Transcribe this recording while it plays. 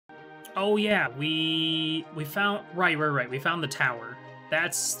Oh yeah, we found right. We found the tower.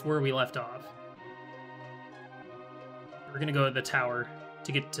 That's where we left off. We're gonna go to the tower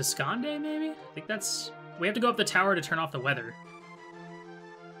to get to Skande, maybe? I think that's... We have to go up the tower to turn off the weather.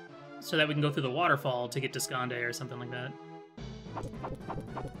 So that we can go through the waterfall to get to Skande or something like that.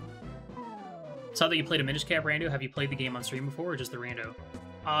 Saw that you played a Minish Cap Rando. Have you played the game on stream before or just the Rando?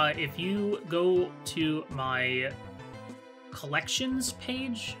 If you go to my collections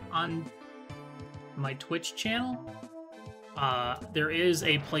page on my Twitch channel, there is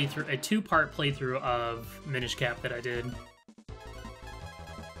a playthrough, a 2-part playthrough of Minish Cap that I did.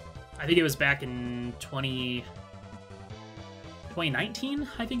 I think it was back in 2019,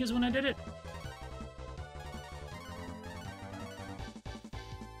 I think is when I did it.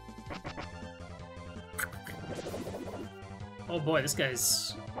 Oh boy, this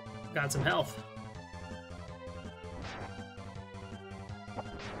guy's got some health.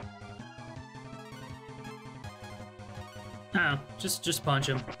 Oh, just punch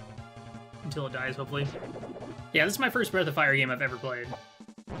him until it dies, hopefully. Yeah, this is my first Breath of Fire game I've ever played.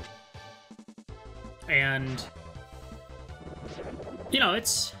 And, you know,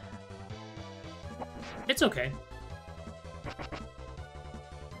 it's okay.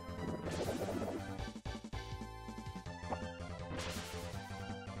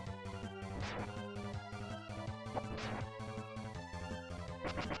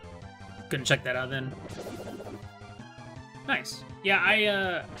 Couldn't check that out then. Nice.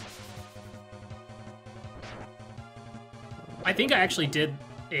 Yeah, I think I actually did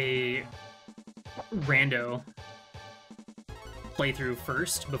a rando playthrough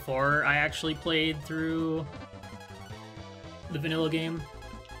first before I actually played through the vanilla game.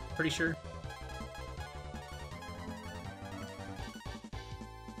 Pretty sure.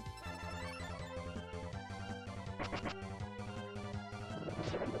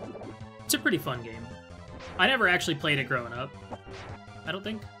 It's a pretty fun game. I never actually played it growing up. I don't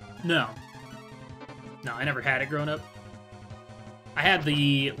think. No. No, I never had it growing up. I had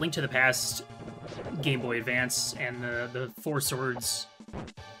the Link to the Past Game Boy Advance and the Four Swords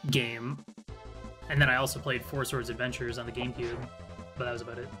game. And then I also played Four Swords Adventures on the GameCube. But that was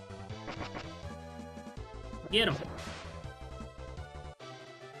about it. Get him!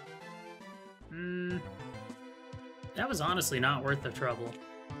 That was honestly not worth the trouble.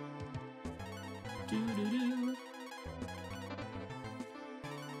 Do-do-do.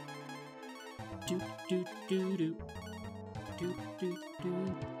 Do-do-do-do.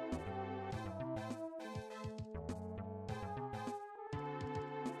 Do-do-do.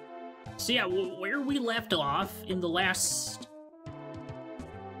 So yeah, where we left off in the last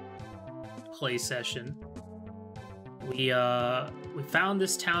play session, we found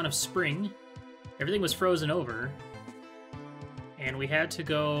this town of Spring. Everything was frozen over, and we had to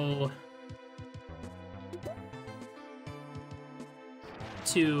go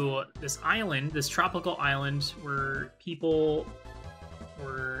to this island, this tropical island, where people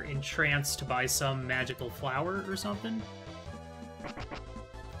were entranced by some magical flower or something.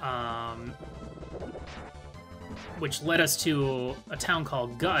 Which led us to a town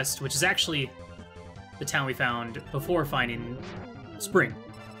called Gust, which is actually the town we found before finding Spring.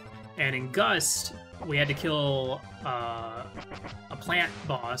 And in Gust, we had to kill a plant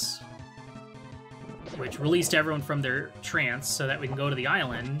boss, which released everyone from their trance so that we can go to the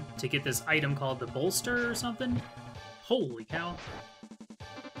island to get this item called the bolster or something. Holy cow.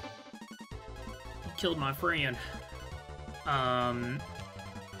 You killed my friend.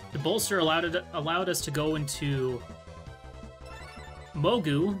 The bolster allowed us to go into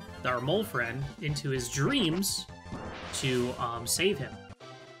Mogu, our mole friend, into his dreams to save him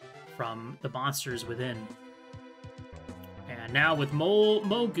from the monsters within. And now with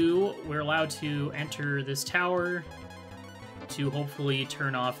Mogu, we're allowed to enter this tower to hopefully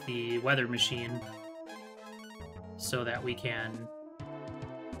turn off the weather machine so that we can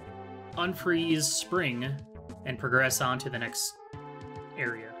unfreeze Spring and progress on to the next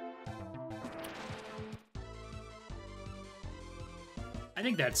area. I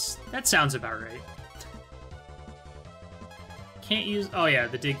think that sounds about right. Can't use... Oh yeah,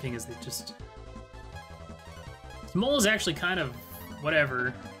 the dig thing is just... Mole is actually kind of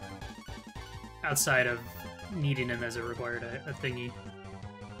whatever outside of needing him as a required a thingy.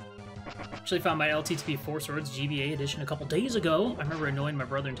 Actually found my LTTP Four Swords GBA edition a couple days ago. I remember annoying my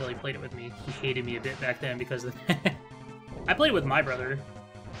brother until he played it with me. He hated me a bit back then because of I played it with my brother.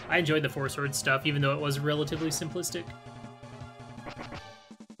 I enjoyed the Four Swords stuff, even though it was relatively simplistic.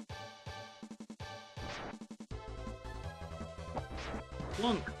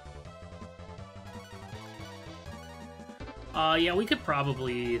 Plunk. Yeah, we could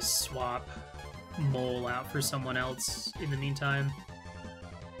probably swap Mole out for someone else in the meantime.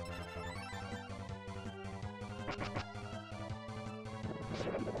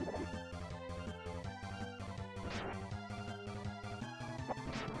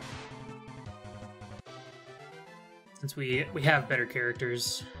 Since we have better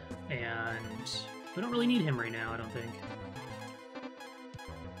characters, and we don't really need him right now, I don't think.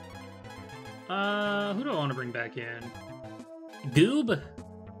 Who do I want to bring back in? Goob?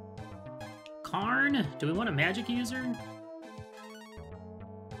 Karn? Do we want a magic user?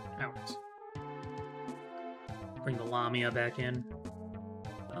 Out. Bring the Lamia back in.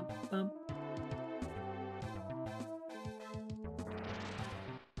 Bump, bump.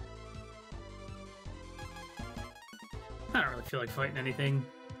 I don't really feel like fighting anything.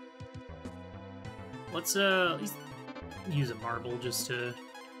 Let's at least use a marble just to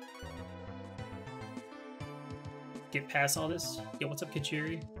get past all this. Yo, what's up,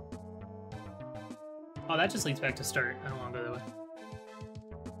 Kichiri? Oh, that just leads back to start. I don't want to go that way.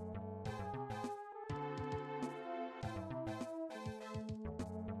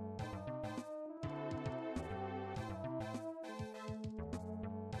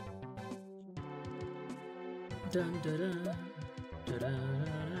 Dun, dun, dun, dun, dun,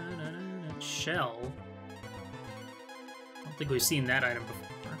 dun, dun. Shell? I don't think we've seen that item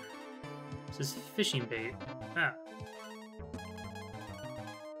before. This is fishing bait. Ah.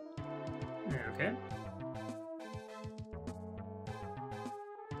 Okay.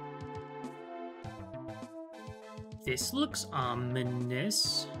 This looks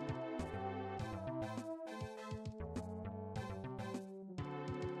ominous.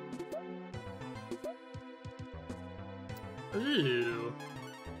 Ooh.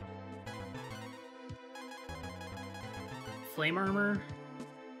 Flame armor.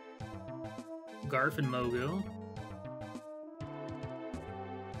 Garf and Mogu.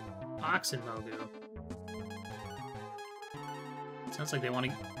 Ox and Mogu. Sounds like they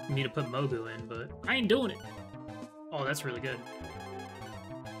want me to put Mogu in, but I ain't doing it. Oh, that's really good.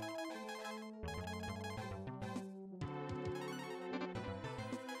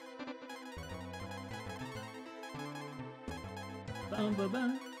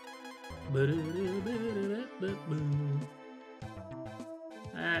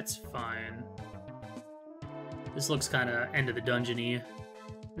 That's fine. This looks kind of end of the dungeon-y.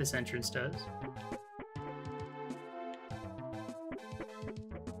 This entrance does.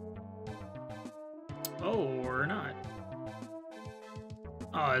 Oh, or not.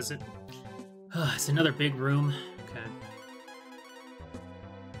 Oh, is it? Oh, it's another big room. Okay.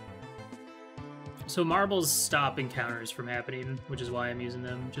 So marbles stop encounters from happening, which is why I'm using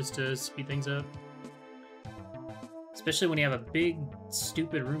them, just to speed things up. Especially when you have a big,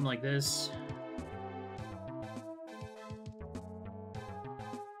 stupid room like this.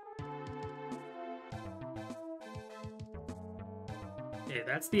 Okay,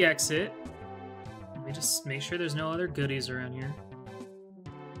 that's the exit. Let me just make sure there's no other goodies around here.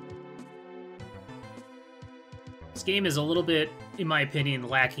 This game is a little bit, in my opinion,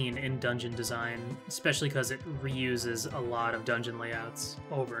 lacking in dungeon design, especially because it reuses a lot of dungeon layouts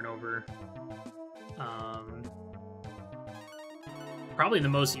over and over. Probably the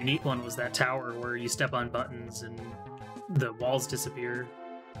most unique one was that tower where you step on buttons and the walls disappear.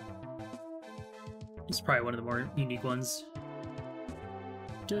 It's probably one of the more unique ones.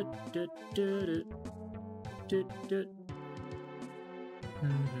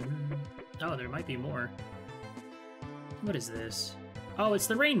 Oh, there might be more. What is this? Oh, it's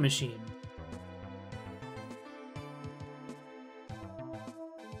the rain machine.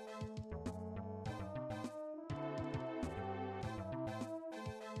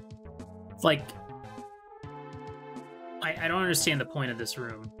 It's like... I don't understand the point of this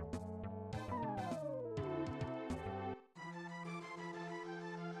room.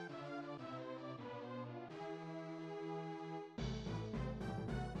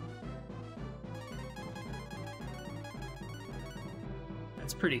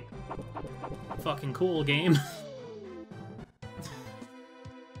 That's pretty fucking cool, game.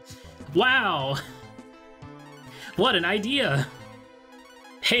 Wow! What an idea!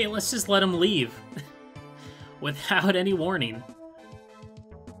 Hey, let's just let him leave. Without any warning.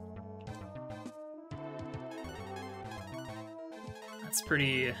 That's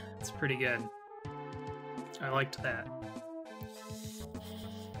pretty good. I liked that.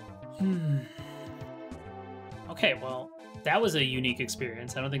 Okay, well, that was a unique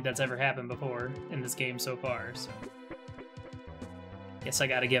experience. I don't think that's ever happened before in this game so far, so... Guess I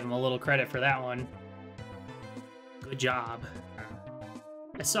gotta give him a little credit for that one. Good job.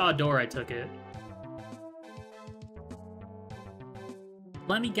 I saw a door, I took it.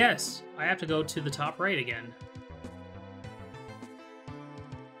 Let me guess. I have to go to the top right again.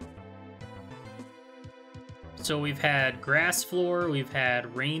 So we've had grass floor, we've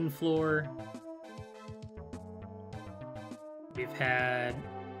had rain floor. We've had...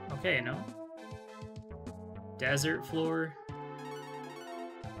 Okay, no. Desert floor.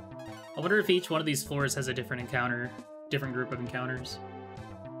 I wonder if each one of these floors has a different encounter, different group of encounters.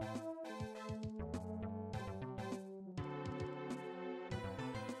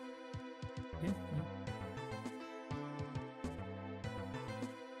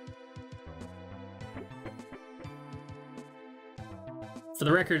 For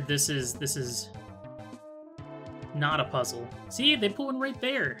the record, this is not a puzzle. See, they put one right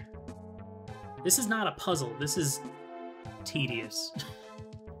there. This is not a puzzle. This is tedious.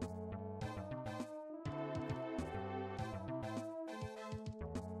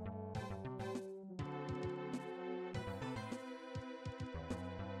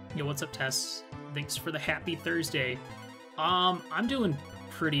 Yo, what's up, Tess? Thanks for the happy Thursday. I'm doing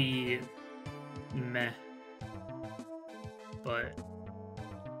pretty meh, but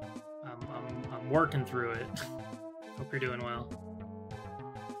I'm working through it. Hope you're doing well.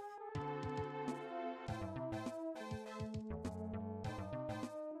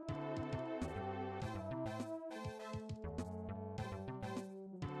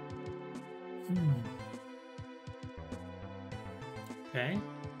 Okay.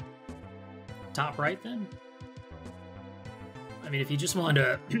 Top right, then? I mean, if you just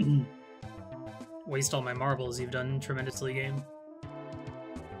wanted to waste all my marbles, you've done tremendously, game.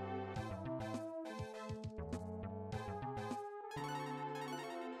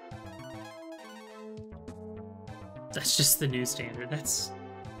 That's just the new standard. That's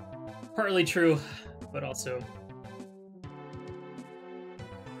partly true, but also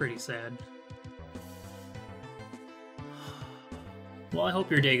pretty sad. Well, I hope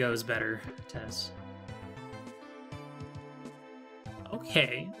your day goes better, Tess.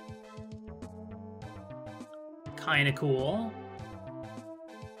 Okay. Kinda cool.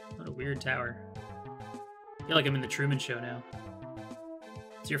 What a weird tower. I feel like I'm in the Truman Show now.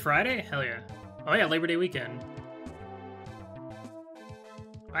 It's your Friday? Hell yeah. Oh yeah, Labor Day weekend.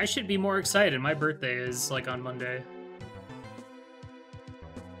 I should be more excited. My birthday is, like, on Monday.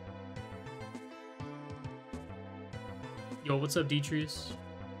 Yo, what's up, Detrius?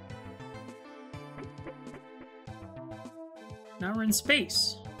 Now we're in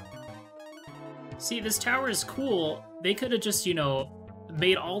space. See, this tower is cool. They could have just, you know,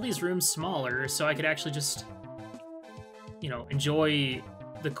 made all these rooms smaller so I could actually just, you know, enjoy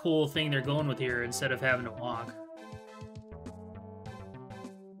the cool thing they're going with here instead of having to walk.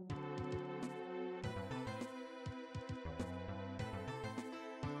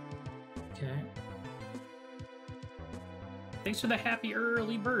 Okay. Thanks for the happy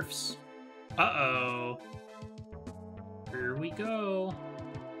early births. Uh-oh. Here we go.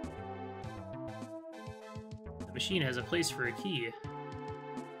 The machine has a place for a key.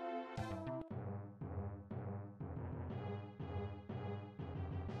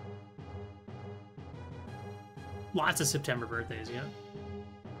 Lots of September birthdays, yeah.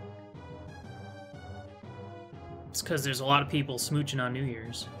 It's because there's a lot of people smooching on New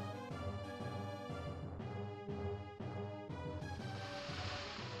Year's.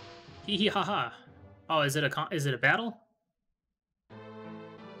 Hee hee ha ha. Oh, is it a battle?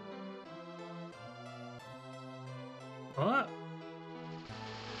 What?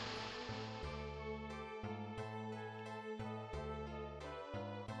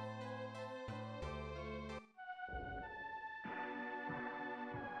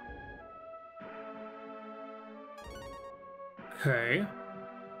 Okay.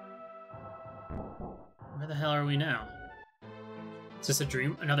 Where the hell are we now? Is this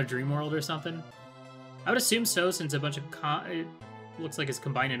another dream world or something? I would assume so, since a bunch of it looks like it's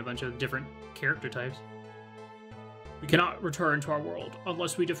combining a bunch of different character types. We cannot return to our world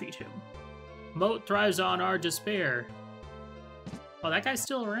unless we defeat him. Moat thrives on our despair. Oh, that guy's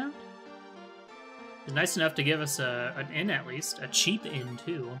still around? He's nice enough to give us an inn at least. A cheap inn,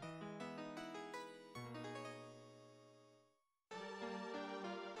 too.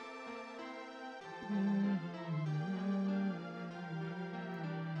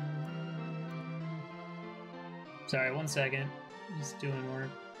 Sorry, 1 second. Just doing work.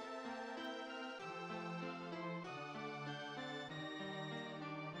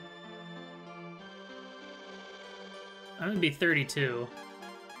 I'm gonna be 32.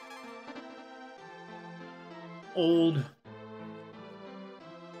 Old.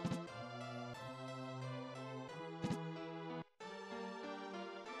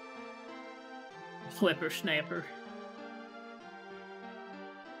 Flipper snapper.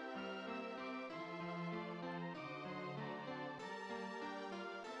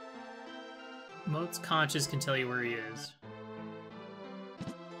 Moat's conscious can tell you where he is.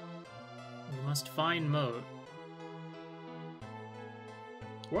 We must find Moat.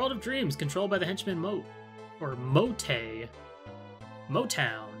 World of Dreams, controlled by the henchman Moat. Or Mote.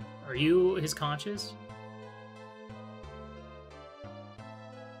 Motown. Are you his conscious?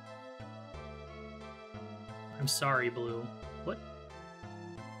 I'm sorry, Blue. What?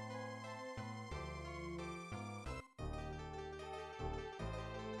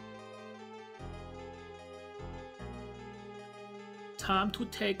 Time to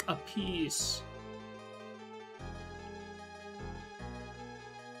take a piece.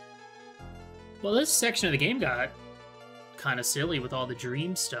 Well, this section of the game got kind of silly with all the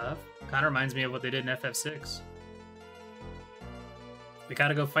dream stuff. Kind of reminds me of what they did in FF6. We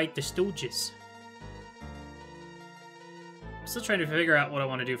gotta go fight the Stooges. I'm still trying to figure out what I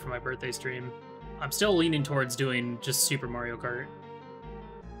want to do for my birthday stream. I'm still leaning towards doing just Super Mario Kart.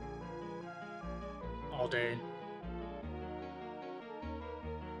 All day.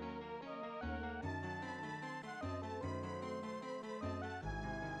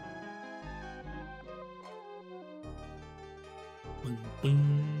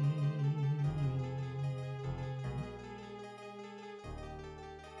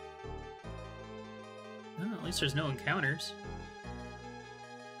 Well, at least there's no encounters.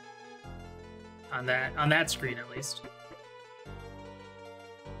 On that screen, at least.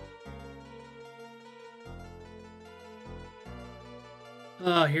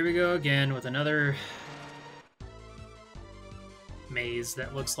 Oh, here we go again with another maze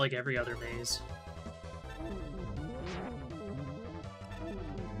that looks like every other maze.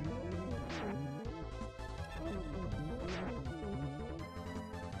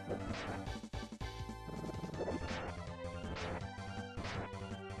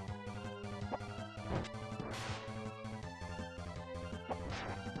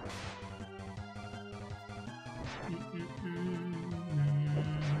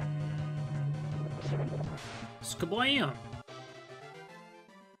 Skablam!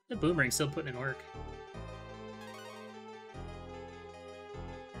 The boomerang's still putting in work.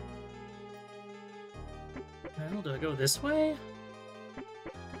 Well, do I go this way?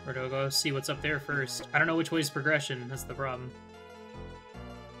 Or do I go see what's up there first? I don't know which way's progression, that's the problem.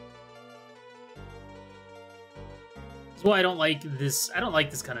 That's why I don't like this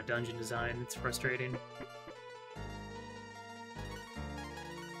kind of dungeon design, it's frustrating.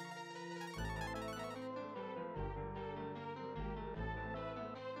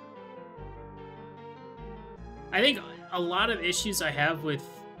 I think a lot of issues I have with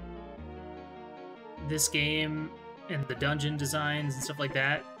this game and the dungeon designs and stuff like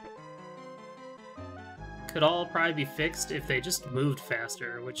that could all probably be fixed if they just moved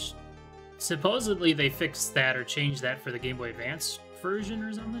faster, which supposedly they fixed that or changed that for the Game Boy Advance version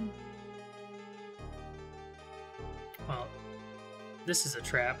or something. Well, this is a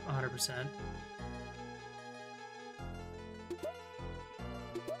trap, 100%.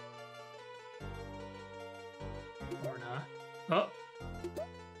 Or not. Oh!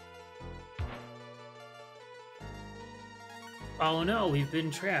 Oh no, we've been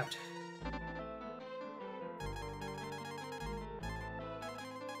trapped.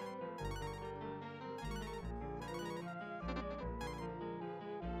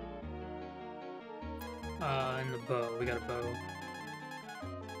 And the bow. We got a bow.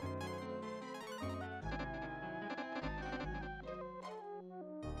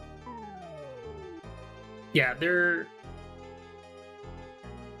 Yeah, they're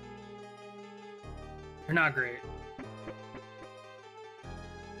not great.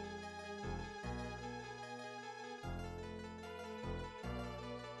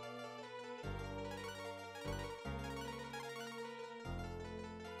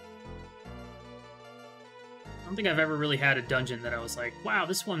 I don't think I've ever really had a dungeon that I was like, wow,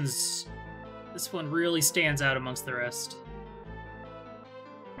 this one really stands out amongst the rest.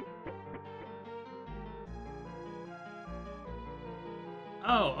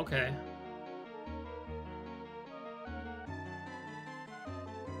 Oh, okay.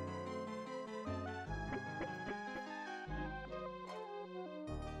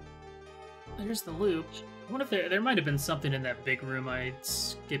 There's the loop. I wonder if there might have been something in that big room I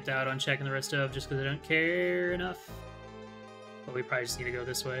skipped out on checking the rest of just because I don't care enough. But we probably just need to go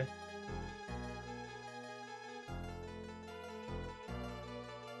this way.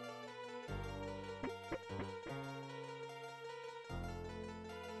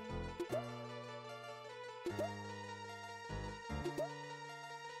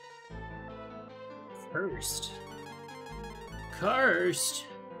 Cursed.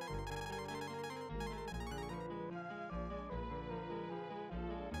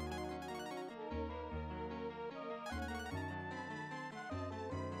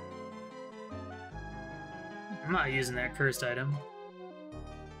 I'm not using that cursed item.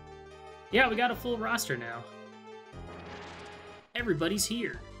 Yeah, we got a full roster now. Everybody's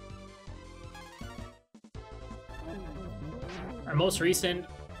here. Our most recent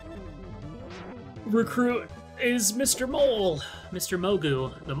recruit is Mr. Mole. Mr.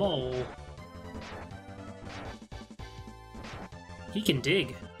 Mogu, the mole. He can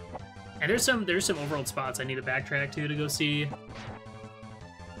dig. And there's some overworld spots I need to backtrack to go see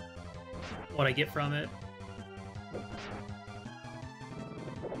what I get from it.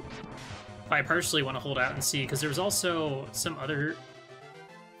 I personally want to hold out and see, because there's also some other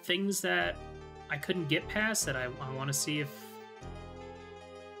things that I couldn't get past that I want to see if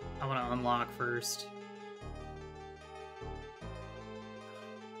I want to unlock first.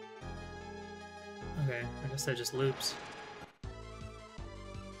 Okay, I guess that just loops.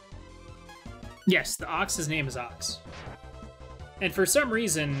 Yes, the Ox's name is Ox. And for some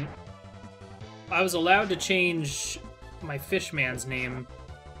reason, I was allowed to change my fishman's name.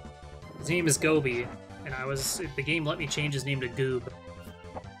 His name is Gobi, and the game let me change his name to Goob.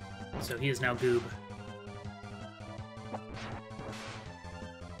 So he is now Goob.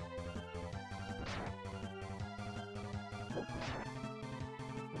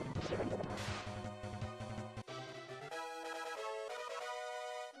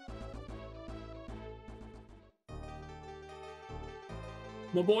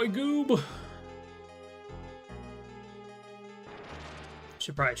 My boy Goob!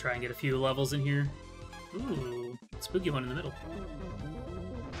 Should probably try and get a few levels in here. Ooh, spooky one in the middle.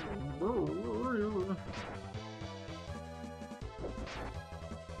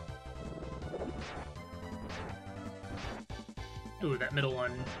 Ooh, that middle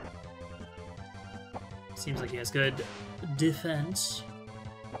one seems like he has good defense.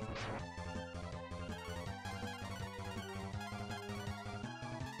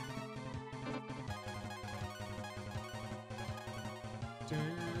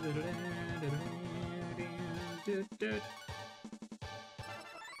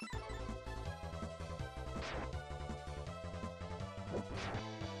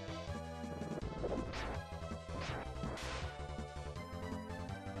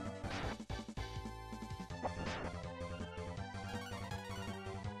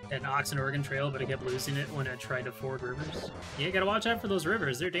 An Ox and Oregon Trail, but I kept losing it when I tried to ford rivers. Yeah, you gotta watch out for those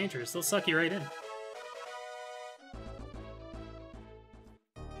rivers. They're dangerous. They'll suck you right in.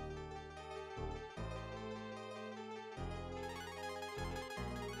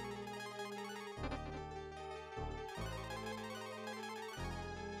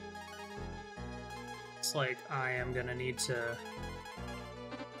 It's like I am gonna need to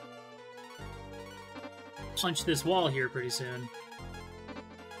punch this wall here pretty soon.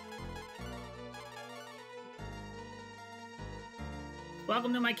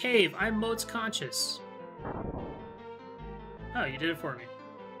 Welcome to my cave. I'm Moat's Conscious. Oh, you did it for me.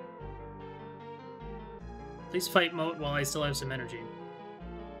 Please fight Moat while I still have some energy.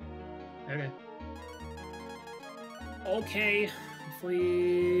 Okay. Okay.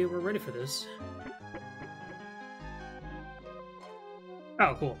 Hopefully we're ready for this.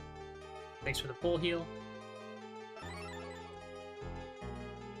 Oh, cool. Thanks for the full heal.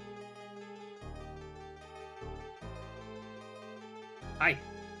 Hi.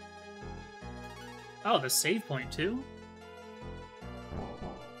 Oh, the save point too?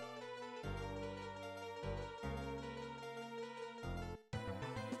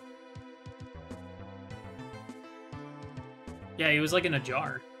 Yeah, he was like in a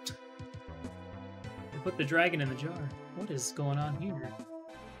jar. They put the dragon in the jar. What is going on here?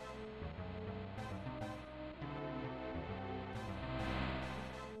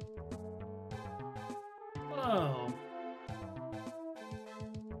 Whoa.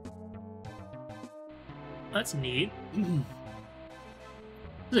 That's neat. This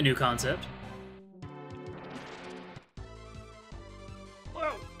is a new concept.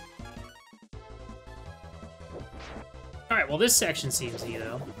 Whoa! Alright, well this section seems neat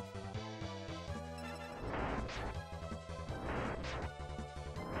though.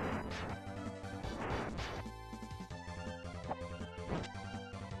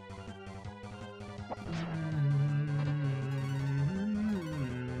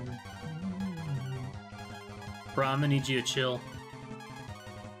 Bro, I'm gonna need you to chill.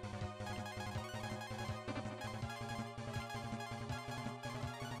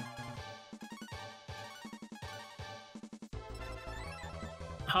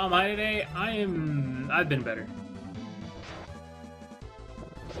 How am I today? I've been better.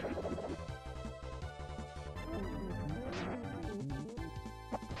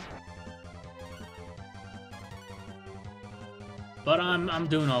 But I'm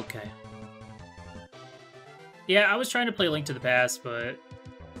doing okay. Yeah, I was trying to play Link to the Past, but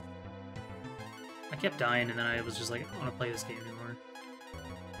I kept dying, and then I was just like, I don't want to play this game anymore.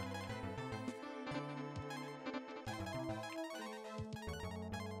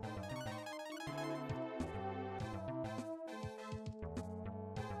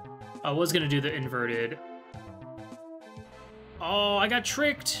 I was gonna do the inverted. Oh, I got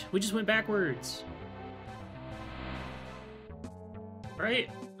tricked! We just went backwards. Right?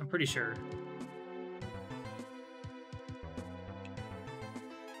 I'm pretty sure.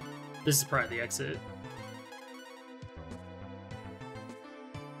 This is probably the exit.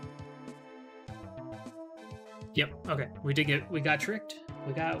 Yep, okay. We got tricked.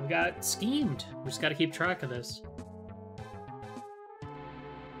 We got schemed. We just gotta keep track of this.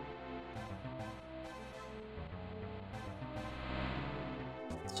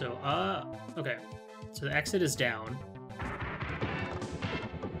 So, okay. So the exit is down.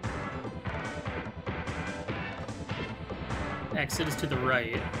 Exit is to the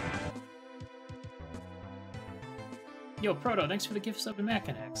right. Yo, Proto, thanks for the gift sub to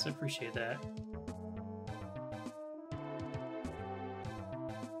Macanex. I appreciate that.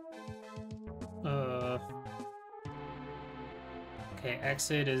 Okay,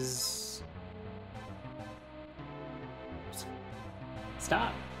 exit is...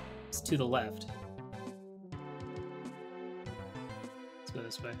 Stop! It's to the left. Let's go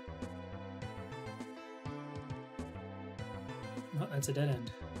this way. Oh, that's a dead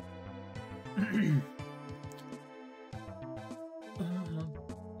end.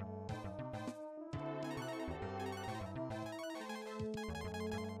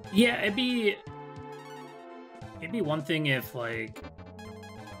 Yeah, it'd be one thing if, like,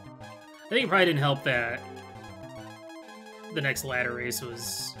 I think it probably didn't help that the next ladder race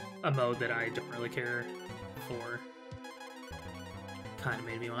was a mode that I don't really care for. Kind of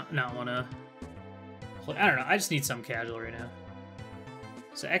made me not want to play. I don't know. I just need some casual right now.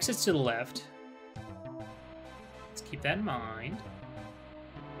 So exits to the left. Let's keep that in mind.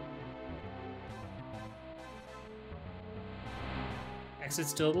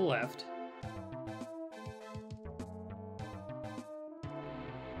 Exits to the left.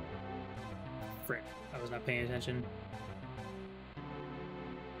 Frick, I was not paying attention.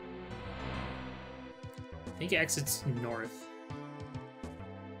 I think exits north.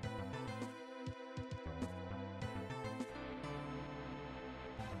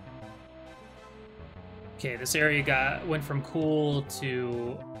 Okay, this area went from cool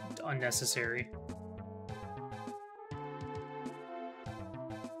to unnecessary.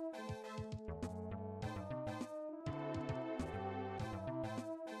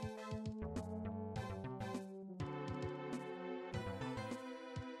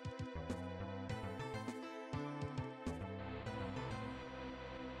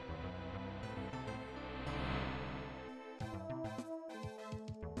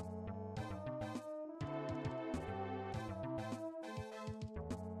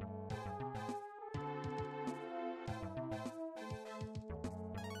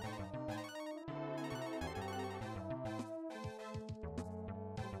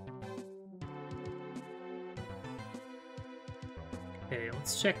 Okay,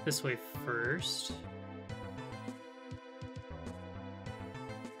 let's check this way first.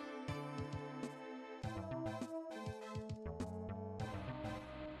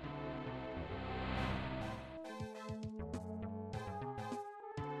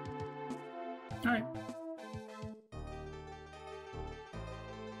 All right.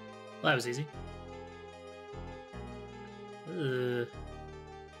 Well, that was easy.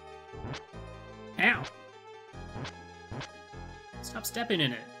 Ow! Stop stepping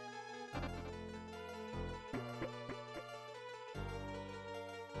in it.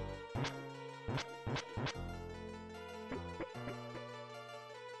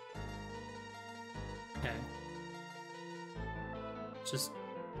 Okay. It's just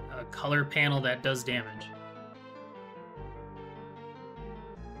a color panel that does damage.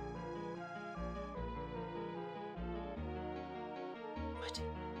 What?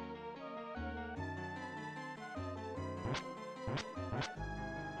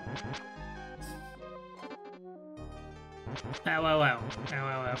 Ow, ow, ow. Ow,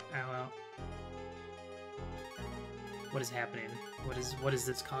 ow, ow, ow, ow. What is happening? What is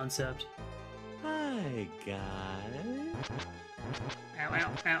this concept? Hi, guys. Ow,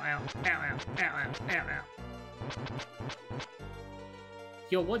 ow, ow, ow, ow, ow, ow, ow, ow, ow.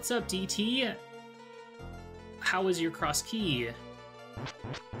 Yo, what's up, DT? How is your cross key?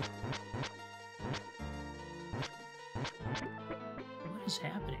 What is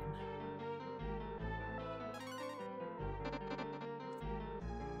happening?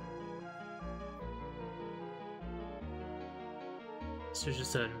 So there's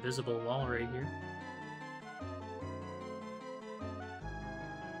just an invisible wall right here.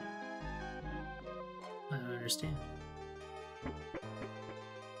 I don't understand.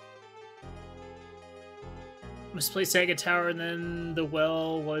 Misplaced Agate Tower, and then the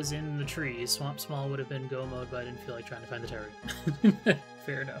well was in the tree. Swamp Small would have been go mode, but I didn't feel like trying to find the tower.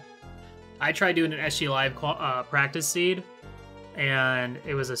 Fair enough. I tried doing an SG Live practice seed, and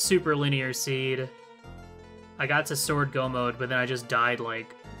it was a super linear seed. I got to sword go mode, but then I just died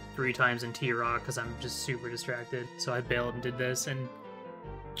like 3 times in T-Rock because I'm just super distracted. So I bailed and did this, and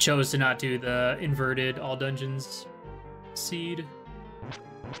chose to not do the inverted all dungeons seed.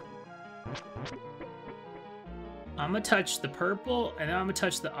 I'm gonna touch the purple, and then I'm gonna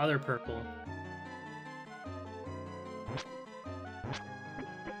touch the other purple.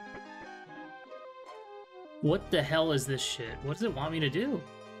 What the hell is this shit? What does it want me to do?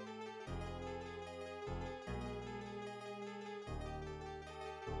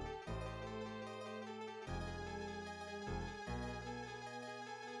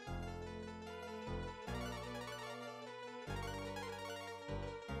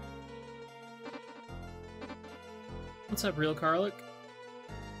 What's up, Real Carlick?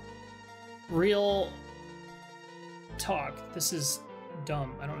 Real talk. This is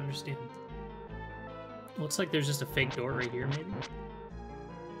dumb. I don't understand. Looks like there's just a fake door right here, maybe?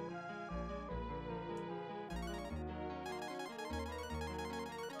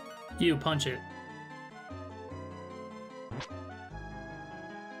 You, punch it.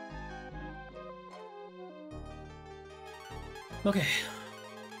 Okay.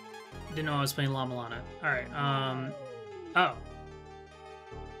 Didn't know I was playing La Milana. Alright, oh.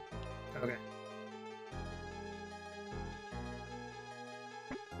 Okay.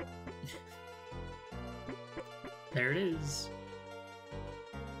 There it is.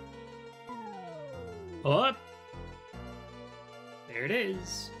 Oh! There it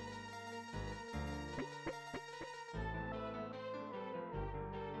is.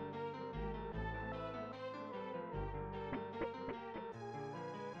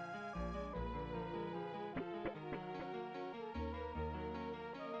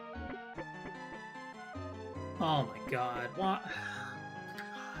 Oh my god, what?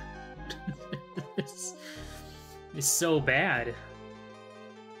 This is so bad.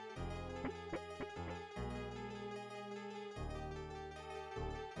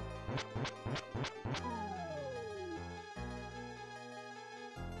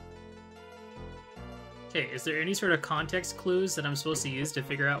 Okay, is there any sort of context clues that I'm supposed to use to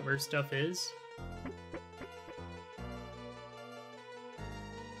figure out where stuff is?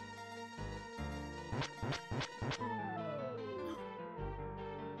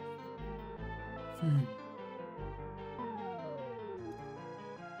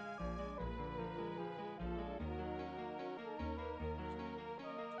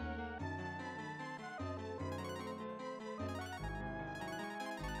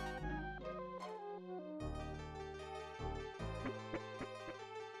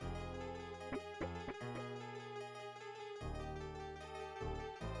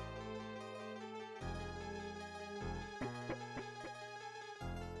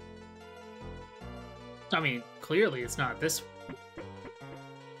 I mean, clearly it's not this one.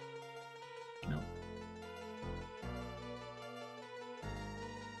 No.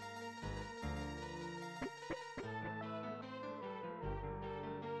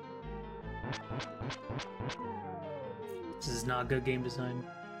 This is not good game design.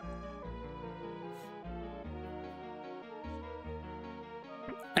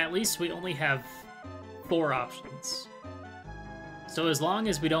 At least we only have 4 options. So as long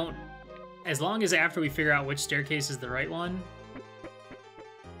as after we figure out which staircase is the right one,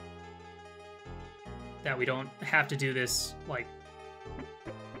 that we don't have to do this, like,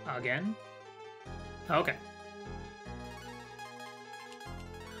 again? Okay.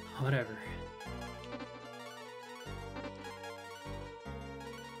 Whatever.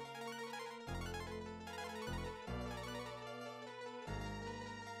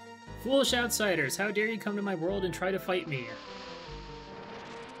 Foolish outsiders, how dare you come to my world and try to fight me?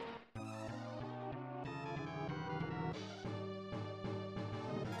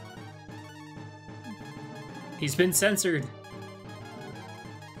 He's been censored.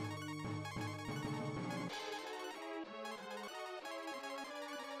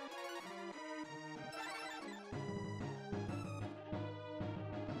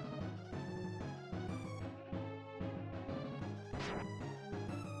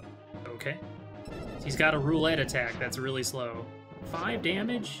 Okay. He's got a roulette attack that's really slow. 5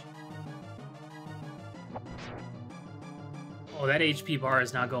 damage? Oh, that HP bar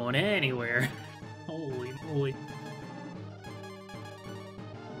is not going anywhere. Holy moly.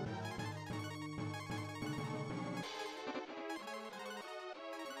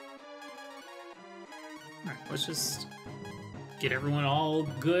 Alright, let's just get everyone all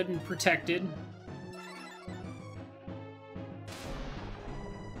good and protected.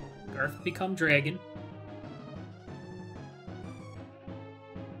 Garth become dragon.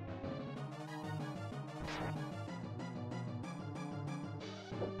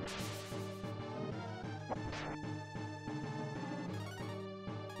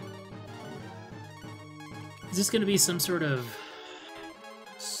 Is this gonna be some sort of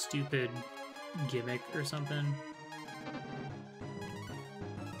stupid gimmick or something?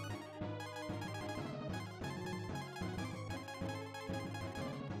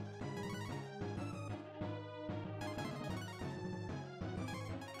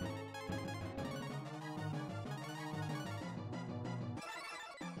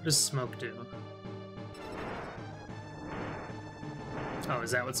 What does smoke do? Oh,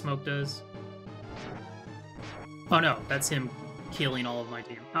 is that what smoke does? Oh no, that's him killing all of my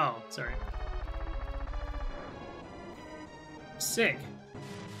team. Oh, sorry. Sick.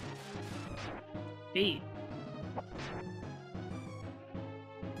 8.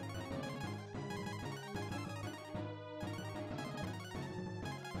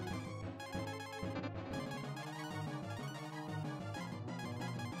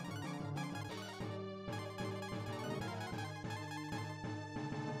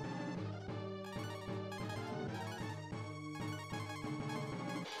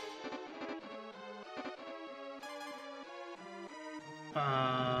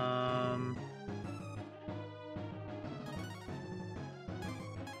 Um...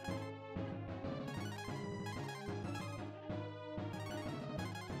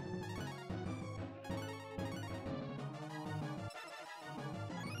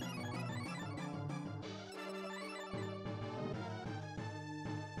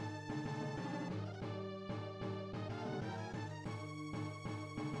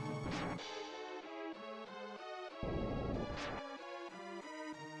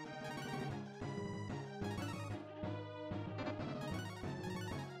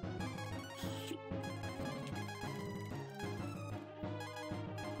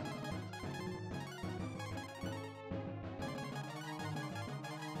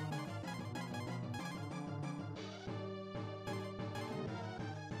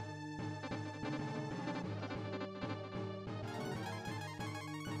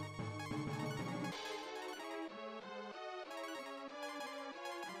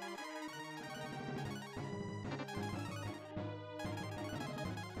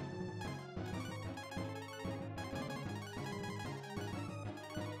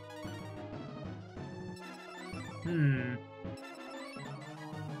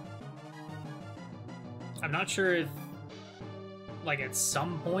 I'm not sure if, like, at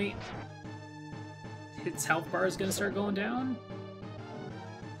some point, its health bar is gonna start going down.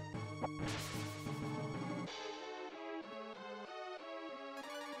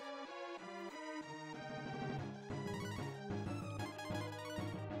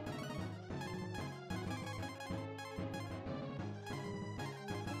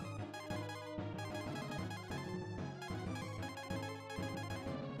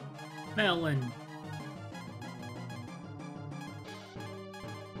 Melon.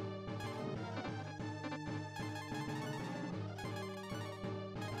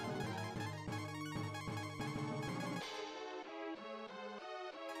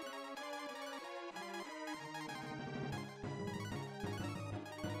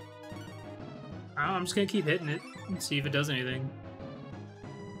 I'm just gonna keep hitting it and see if it does anything.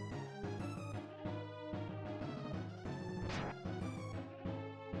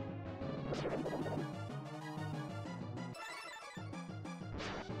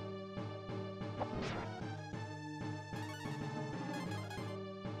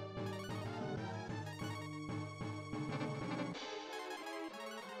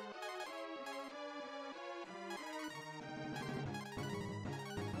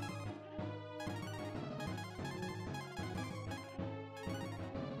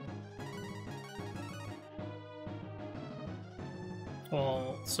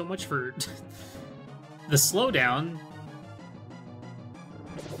 Well, so much for the slowdown.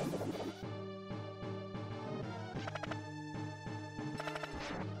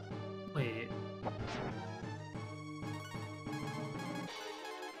 Wait.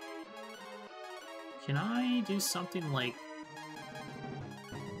 Can I do something like...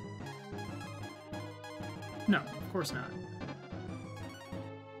 No, of course not.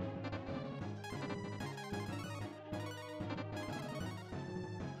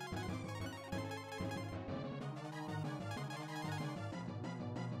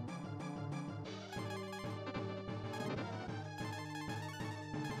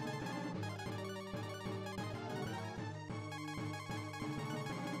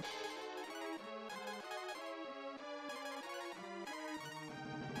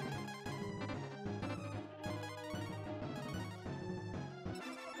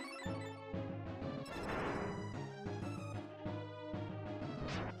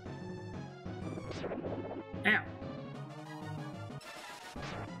 Ow.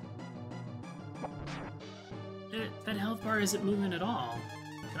 That health bar isn't moving at all.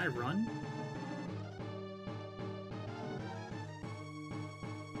 Can I run?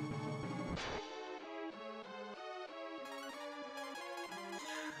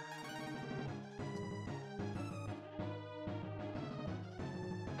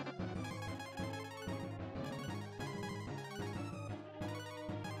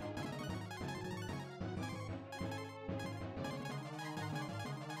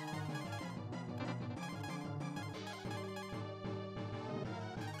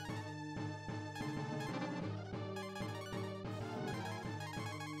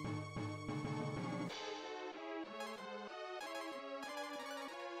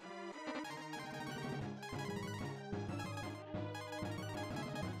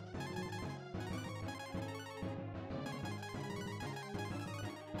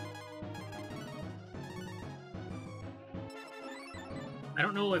 I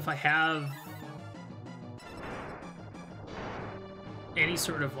don't know if I have any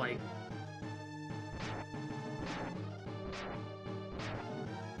sort of, like,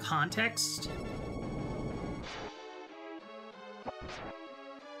 context.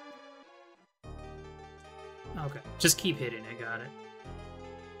 Okay, just keep hitting it, got it.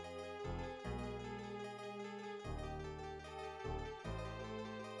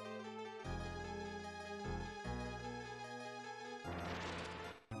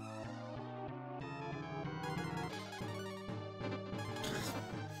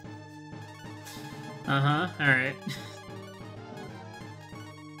 Uh-huh, alright.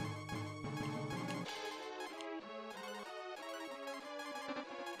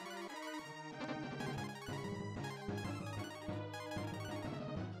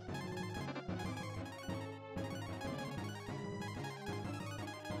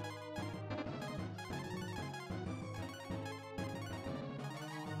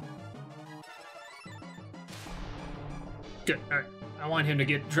 Good, alright. I want him to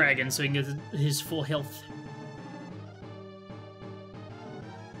get dragon so he can get his full health.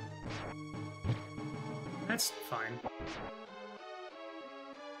 That's fine.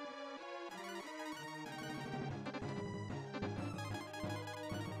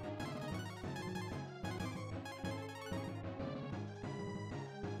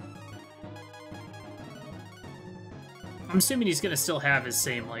 I'm assuming he's gonna still have his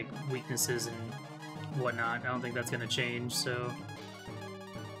same, like, weaknesses and whatnot. I don't think that's gonna change, so...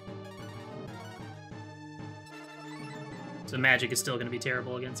 So magic is still gonna be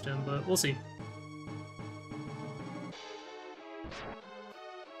terrible against him, but we'll see.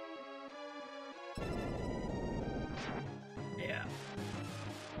 Yeah.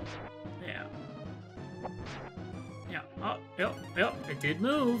 Yeah. Yeah. Oh, yep, it did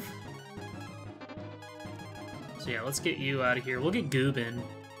move. So yeah, let's get you out of here. We'll get Goob in.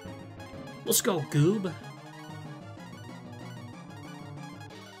 Let's go, Goob.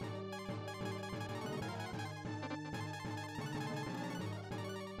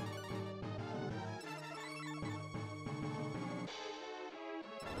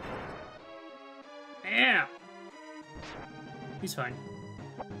 Yeah. He's fine.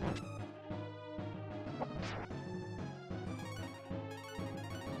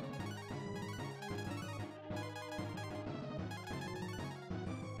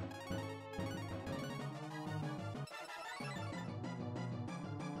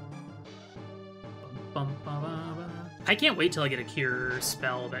 I can't wait till I get a cure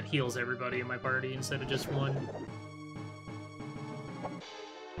spell that heals everybody in my party instead of just one.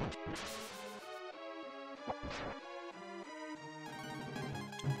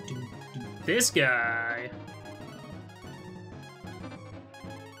 This guy.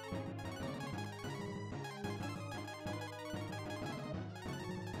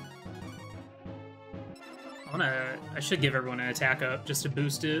 I should give everyone an attack up just to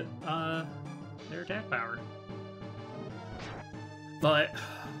boost it, their attack power. But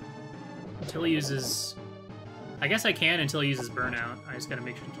until he uses... I guess I can until he uses burnout. I just gotta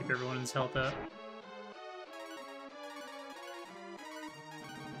make sure to keep everyone's health up.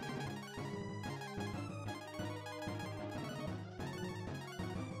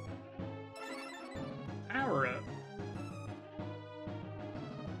 Power up.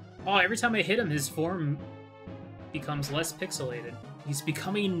 Oh, every time I hit him, his form becomes less pixelated. He's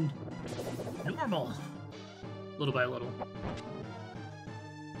becoming normal. Little by little.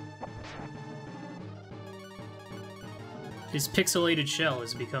 His pixelated shell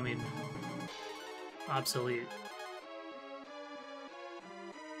is becoming obsolete.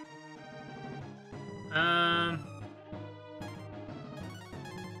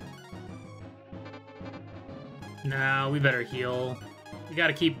 Nah, we better heal. We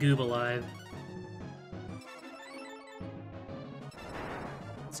gotta keep Goob alive.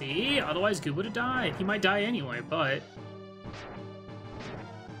 See? Otherwise Goob would've died. He might die anyway, but...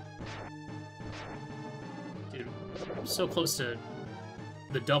 Dude, I'm so close to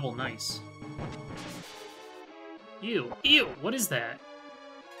the double nice. Ew. Ew! What is that?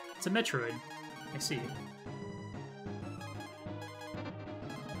 It's a Metroid. I see.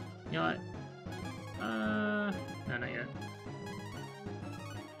 You know what? No, not yet.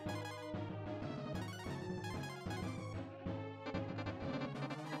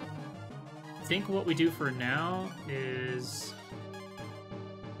 I think what we do for now is...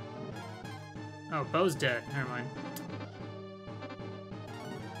 Oh, Bo's dead. Never mind.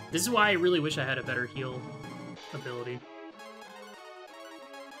 This is why I really wish I had a better heal ability.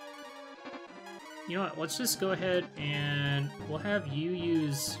 You know what? Let's just go ahead and we'll have you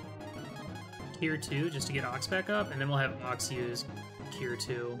use Cure 2 just to get Ox back up, and then we'll have Ox use Cure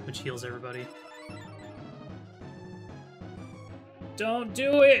 2, which heals everybody. Don't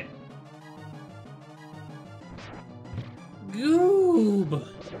do it! Goob!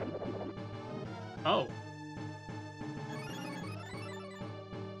 Oh.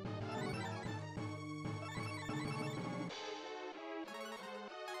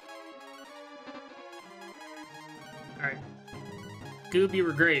 Alright. Goob, you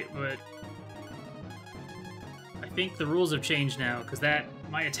were great, but I think the rules have changed now, because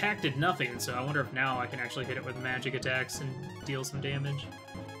my attack did nothing, so I wonder if now I can actually hit it with magic attacks and deal some damage.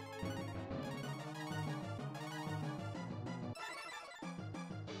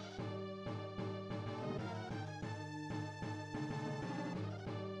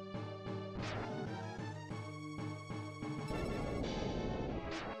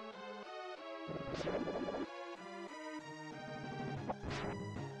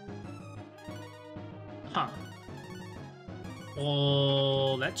 Huh.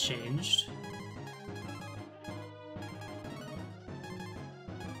 Well, that changed.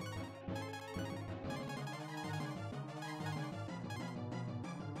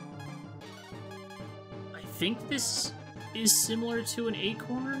 I think this is similar to an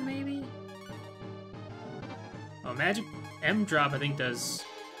acorn, maybe? Oh, magic M drop, I think, does...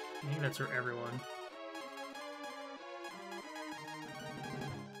 I think that's for everyone.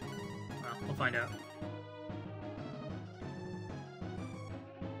 Well, we'll find out.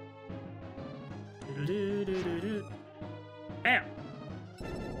 Bam!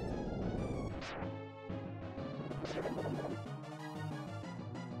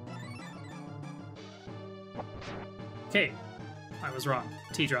 Okay, I was wrong.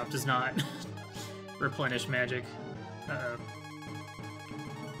 T-drop does not replenish magic. Uh-oh.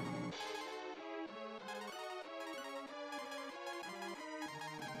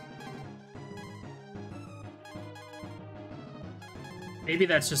 Maybe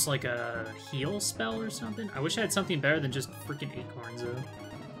that's just like a heal spell or something? I wish I had something better than just freaking acorns, though.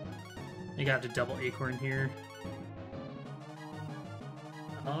 I think I have to double acorn here.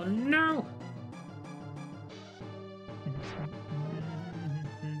 Oh no!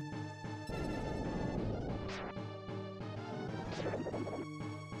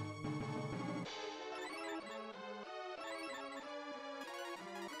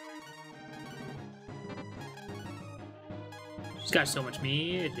 She's got so much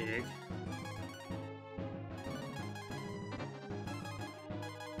magic.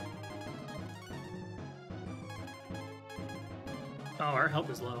 Oh, our health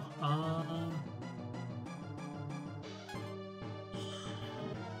is low.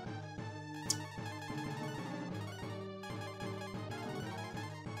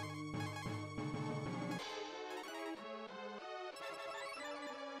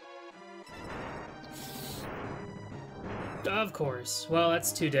 Of course. Well,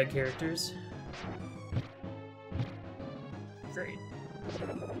 that's 2 dead characters. Great.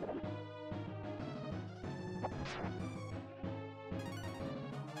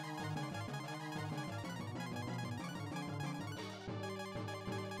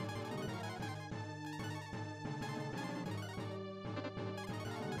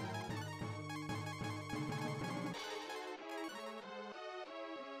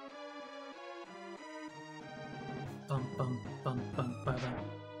 Bum, bum, bum, bum, bum, bum.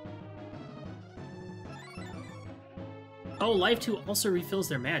 Oh, Life 2 also refills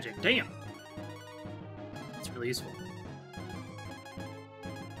their magic. Damn! That's really useful.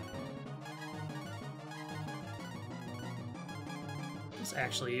 It's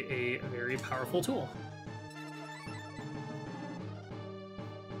actually a very powerful tool.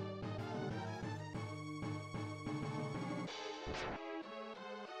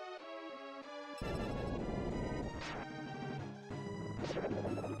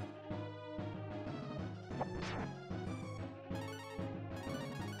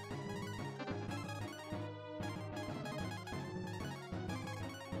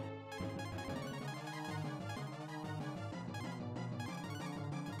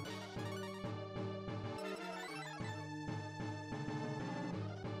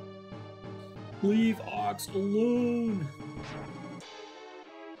 Leave Ox alone!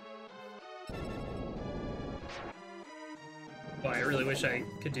 Boy, I really wish I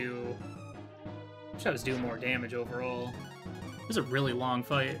could do... Wish I was doing more damage overall. It was a really long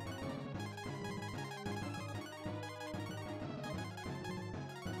fight.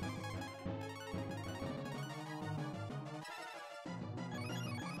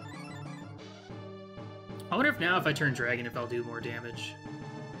 I wonder if now if I turn Dragon, if I'll do more damage.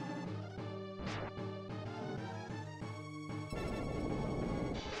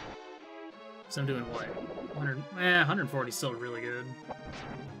 So I'm doing what? 140 is still really good.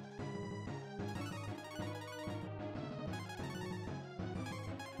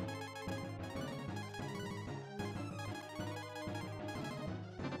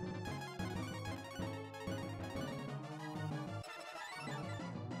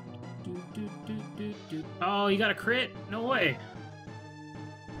 Oh, you got a crit? No way.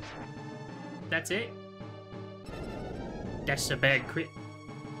 That's it? That's a bad crit.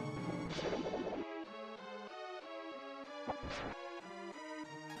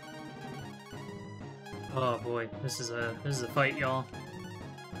 Oh boy, this is a fight, y'all.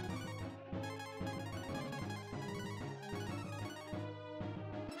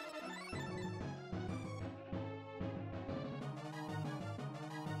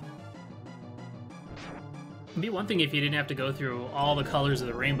 It'd be one thing if you didn't have to go through all the colors of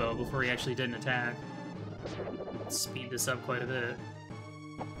the rainbow before you actually did an attack. Speed this up quite a bit.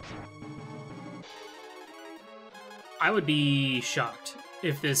 I would be shocked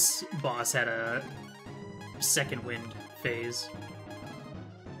if this boss had a second wind phase.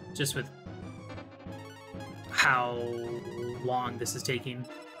 Just with how long this is taking.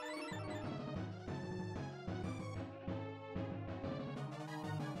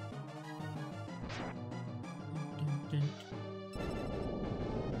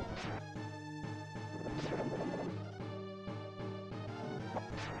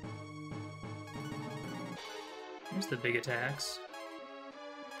 Here's the big attacks.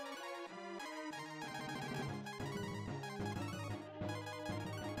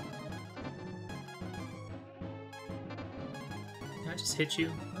 Can I just hit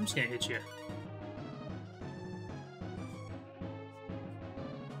you? I'm just gonna hit you.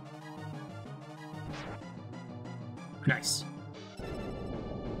 Nice.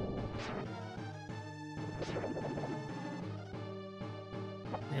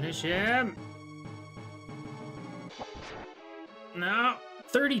 Finish him! No!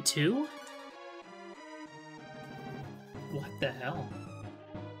 32? What the hell?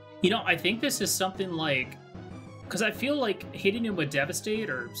 You know, I think this is something like... Because I feel like hitting him with Devastate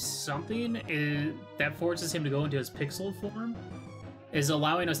or something that forces him to go into his pixel form is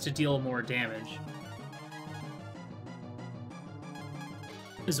allowing us to deal more damage.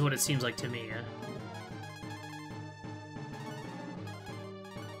 Is what it seems like to me.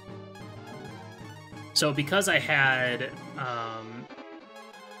 So because I had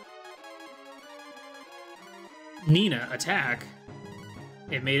Nina attack,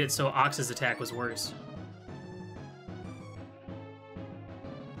 it made it so Ox's attack was worse.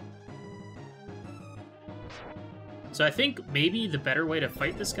 So I think maybe the better way to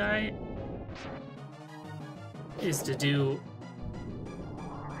fight this guy is to do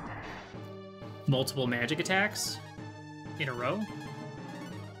multiple magic attacks in a row.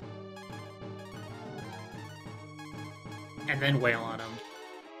 And then wail on him.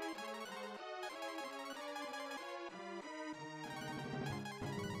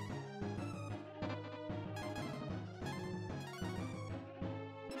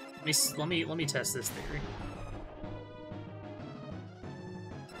 Let me test this theory.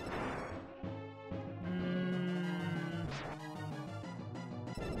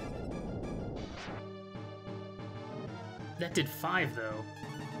 That did 5 though.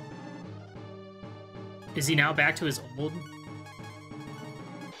 Is he now back to his old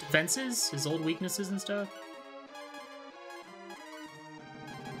defenses? His old weaknesses and stuff?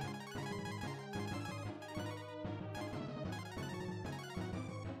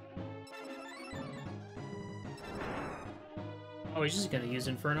 Oh, he's just gonna use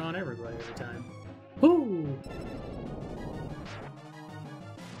Inferno on everybody every time. Woo!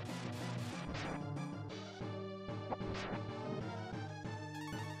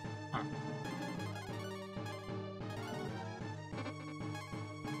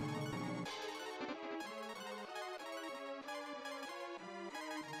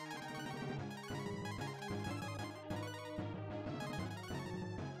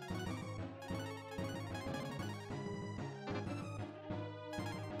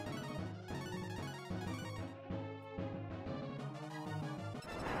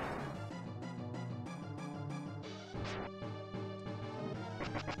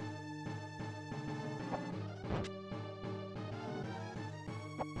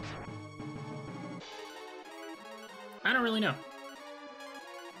 I don't really know.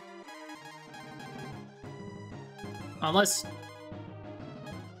 Unless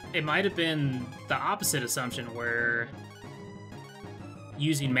it might have been the opposite assumption where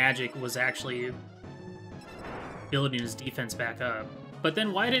using magic was actually building his defense back up. But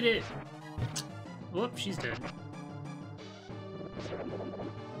then why did it... Whoop, she's dead.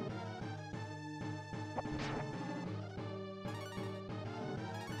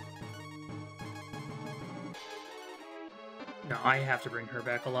 No, I have to bring her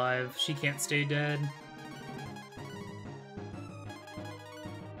back alive. She can't stay dead.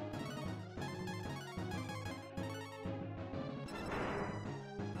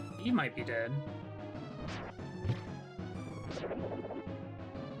 He might be dead.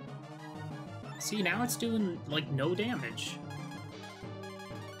 See, now it's doing, like, no damage.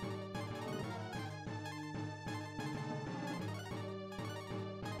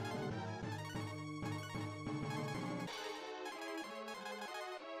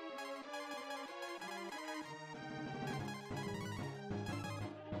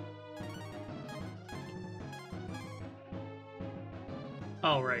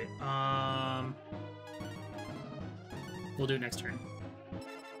 Oh, right. We'll do it next turn.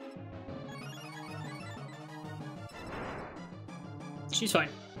 She's fine.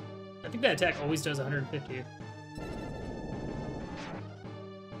 I think that attack always does 150.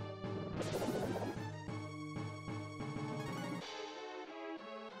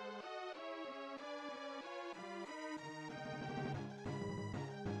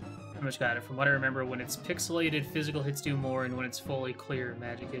 Pretty much got it. From what I remember, when it's pixelated, physical hits do more, and when it's fully clear,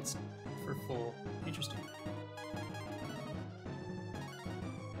 magic hits for full. Interesting.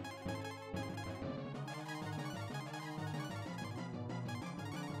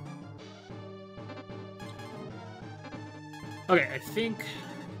 Okay, I think...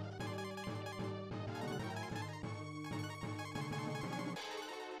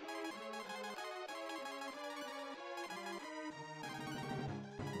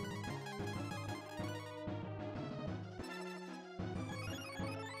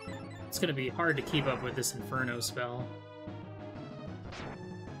 it's gonna be hard to keep up with this Inferno spell.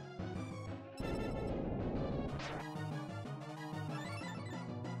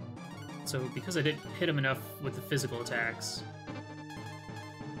 So, because I didn't hit him enough with the physical attacks...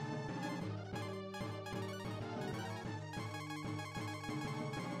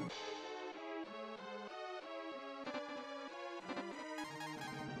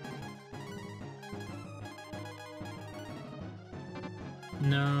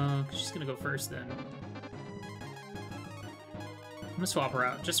 No, she's gonna go first then. I'm gonna swap her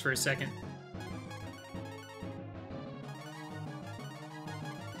out just for a second.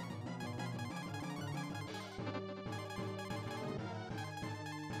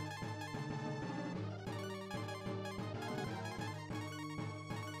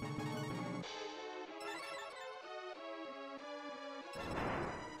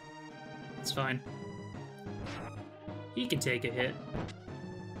 It's fine. He can take a hit.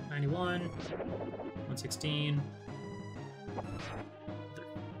 91, 116.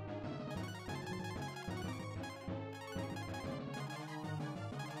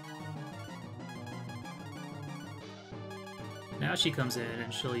 Now she comes in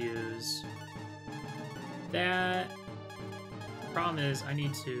and she'll use that. Problem is, I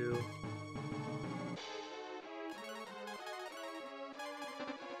need to...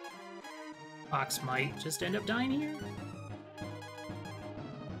 Fox might just end up dying here.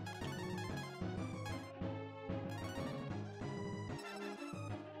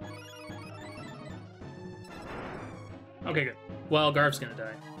 Okay, good. Well, Garv's gonna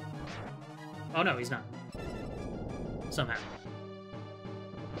die. Oh no, he's not. Somehow.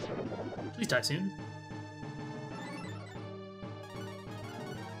 Please die soon.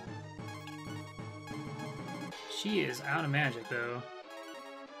 She is out of magic, though.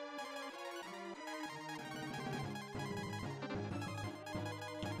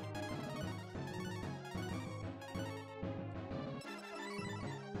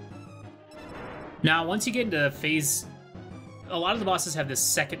 Now, once you get into phase... A lot of the bosses have this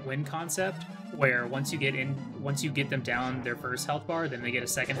second wind concept, where once you get them down their first health bar, then they get a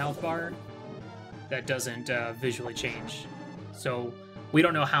second health bar that doesn't visually change. So we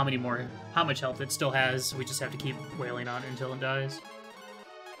don't know how much health it still has. We just have to keep wailing on it until it dies.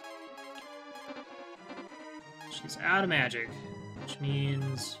 She's out of magic, which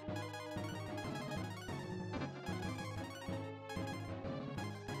means...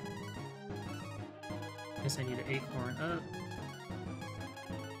 I guess I need an acorn up.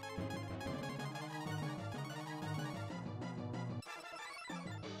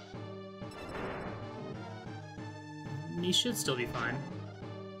 he should still be fine.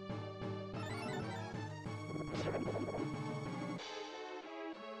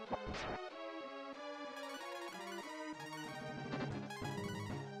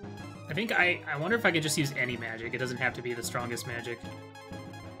 I think I wonder if I could just use any magic. It doesn't have to be the strongest magic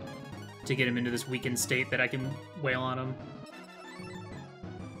to get him into this weakened state that I can wail on him.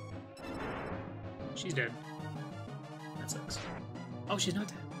 She's dead. That sucks. Oh, she's not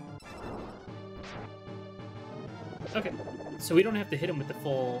dead. Okay, so we don't have to hit him with the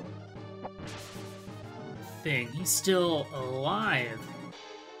full thing. He's still alive.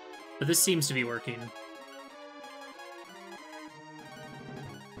 But this seems to be working.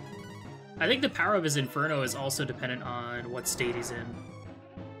 I think the power of his Inferno is also dependent on what state he's in.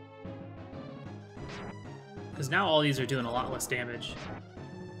 Because now all these are doing a lot less damage.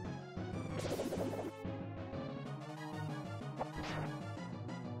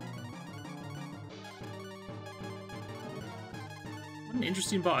 What an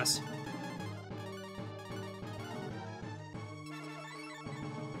interesting boss.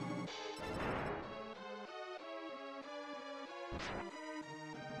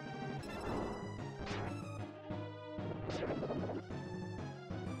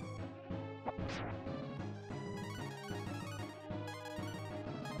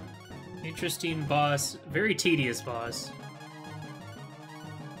 Interesting boss, very tedious boss.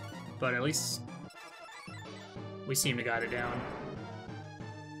 But at least we seem to got it down.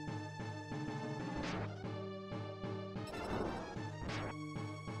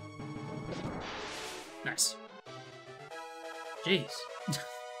 Nice. Jeez.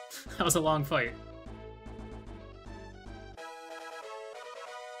 That was a long fight.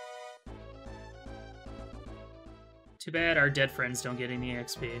 Too bad our dead friends don't get any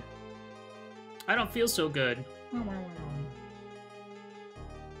XP. I don't feel so good.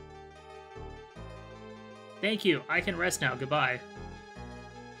 Thank you. I can rest now. Goodbye.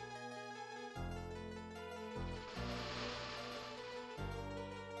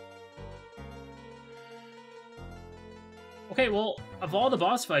 Okay, well, of all the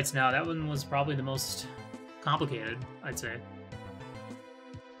boss fights now, that one was probably the most complicated, I'd say.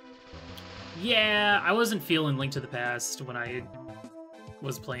 Yeah, I wasn't feeling Link to the Past when I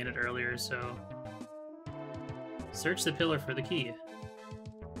was playing it earlier, so... Search the pillar for the key.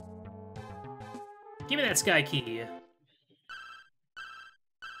 Give me that sky key.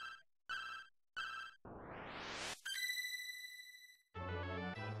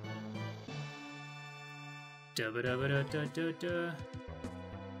 Da-ba-da-ba-da-da-da-da.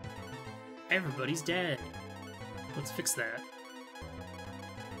 Everybody's dead. Let's fix that.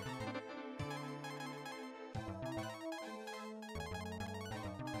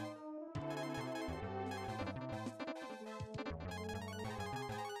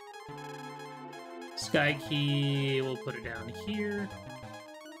 Sky key, we'll put it down here.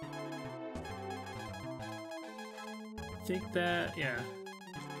 I think that, yeah.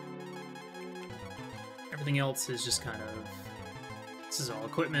 Everything else is just kind of... This is all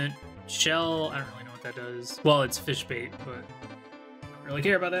equipment. Shell, I don't really know what that does. Well, it's fish bait, but I don't really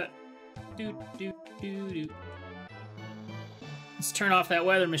care about that. Doot, doot, doot, doot. Let's turn off that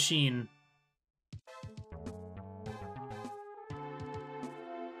weather machine.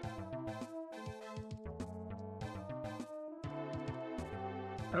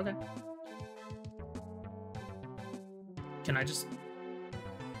 Okay. Can I just...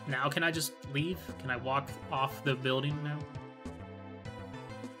 Now can I just leave? Can I walk off the building now?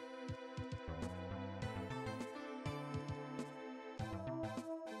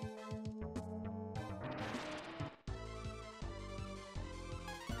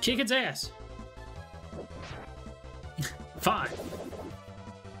 Kick its ass! Fine.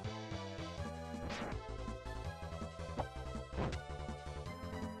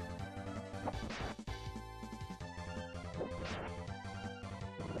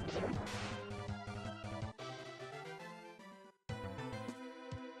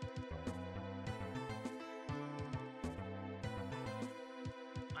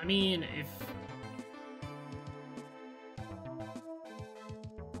 I mean, if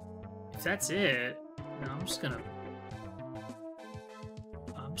that's it, no, I'm just gonna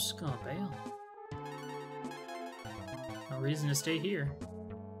bail. No reason to stay here.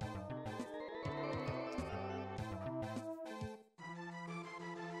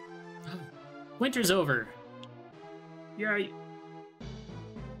 Oh, winter's over. You're right.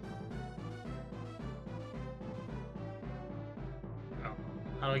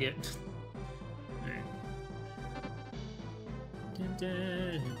 How do I get...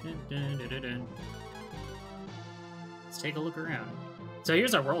 Let's take a look around. So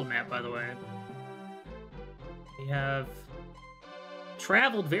here's our world map, by the way. We have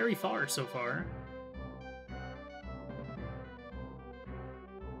traveled very far so far.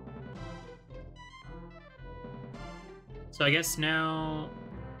 So I guess now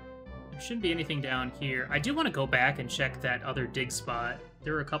there shouldn't be anything down here. I do want to go back and check that other dig spot.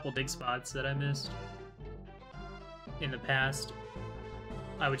 There were a couple dig spots that I missed in the past.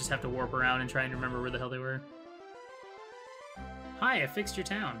 I would just have to warp around and try and remember where the hell they were. Hi, I fixed your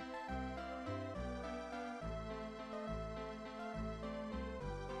town.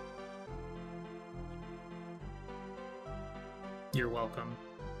 You're welcome.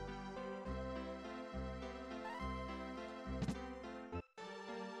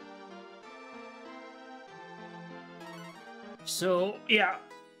 So, yeah.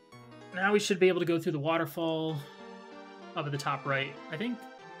 Now we should be able to go through the waterfall up at the top right, I think.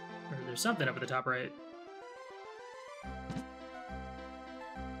 Or there's something up at the top right.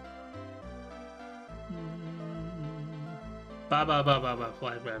 Ba ba ba ba ba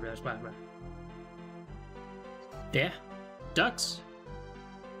blah blah blah blah blah. Yeah. Ducks.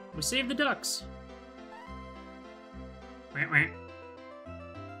 We saved the ducks. Wah, wah.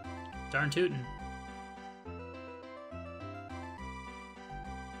 Darn tootin'.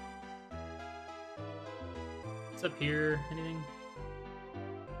 What's up here? Anything?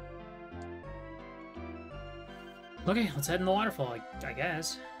 Okay, let's head in the waterfall, I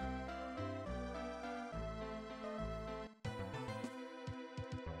guess.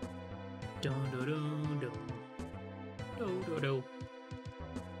 Dun, dun, dun, dun. Do, do, do.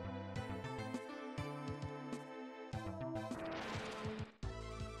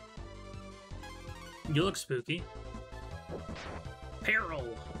 You look spooky.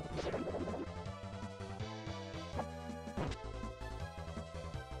 Peril!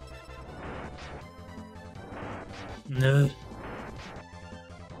 No.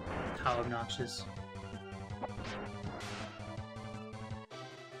 How obnoxious.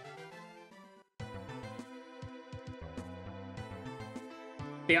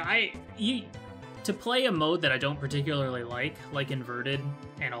 Yeah, to play a mode that I don't particularly like Inverted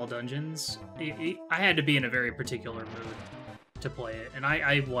and all dungeons, I had to be in a very particular mood to play it, and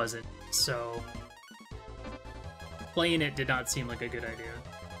I wasn't, so playing it did not seem like a good idea.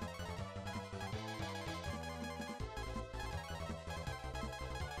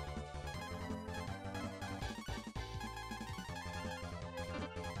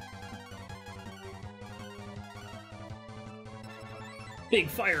 Big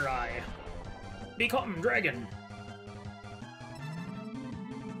fire eye. Become dragon.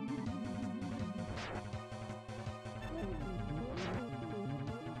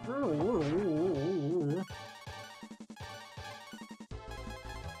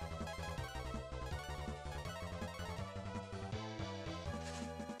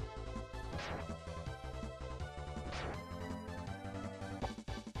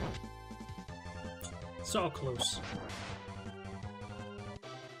 So close.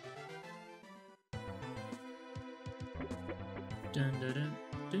 Dun, dun,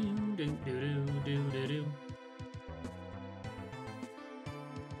 dun, dun, dun, dun, dun, dun, dun.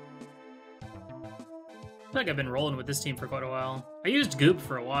 I feel like I've been rolling with this team for quite a while. I used Goop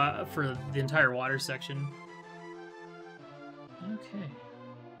for a while for the entire water section. Okay.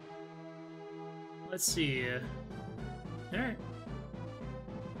 Let's see. Alright.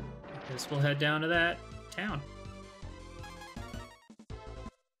 Guess we'll head down to that town.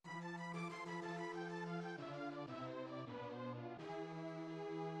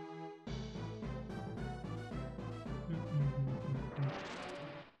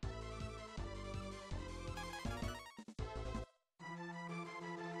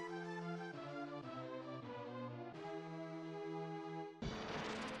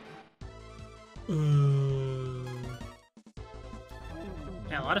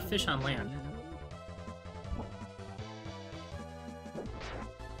 Yeah, a lot of fish on land.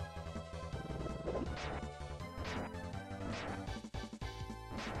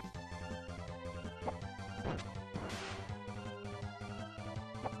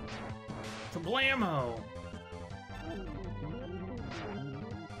 Kablamo!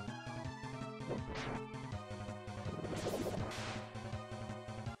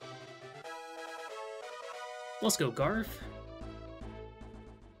 Let's go, Garth.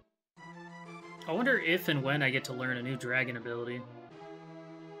 I wonder if and when I get to learn a new dragon ability.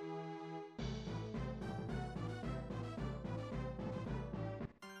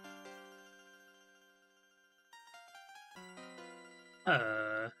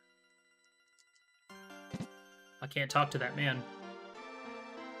 I can't talk to that man.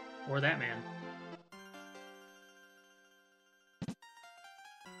 Or that man.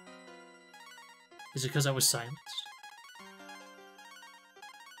 Is it because I was silenced?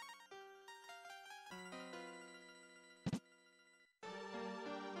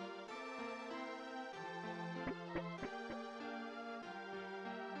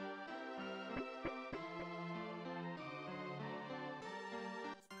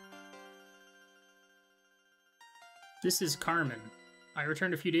 This is Carmen. I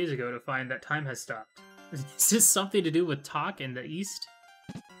returned a few days ago to find that time has stopped. Is this something to do with talk in the east?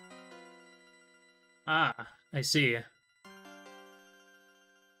 Ah, I see.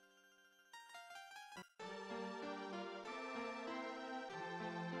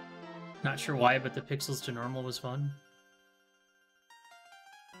 Not sure why, but the pixels to normal was fun.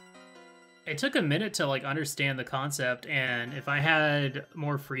 It took a minute to, like, understand the concept, and if I had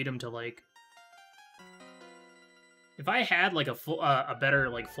more freedom to, like... If I had, like, a better,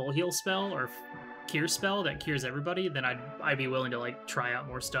 like, full heal spell or cure spell that cures everybody, then I'd be willing to, like, try out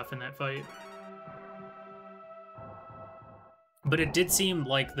more stuff in that fight. But it did seem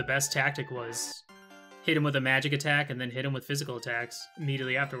like the best tactic was hit him with a magic attack and then hit him with physical attacks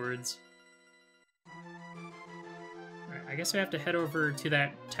immediately afterwards. Alright, I guess we have to head over to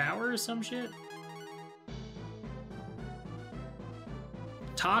that tower or some shit?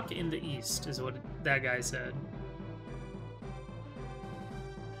 Talk in the east is what that guy said.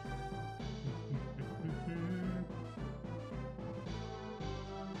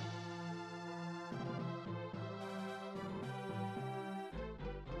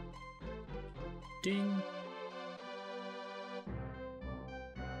 Ding.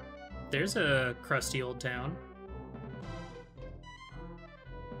 There's a crusty old town.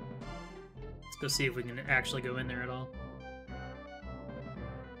 Let's go see if we can actually go in there at all.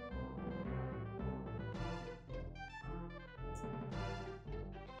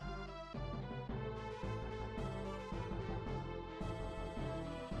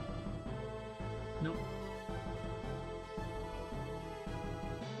 Nope.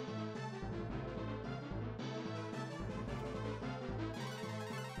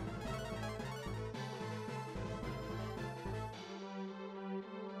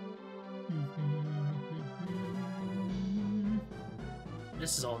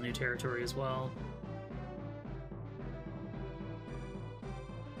 This is all new territory as well.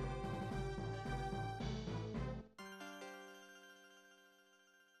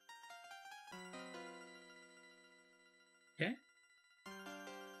 Okay.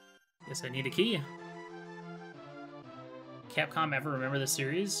 Guess I need a key. Capcom ever remember the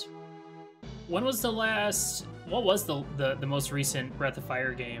series? When was the last... What was the most recent Breath of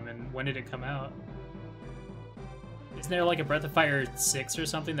Fire game, and when did it come out? Isn't there like a Breath of Fire 6 or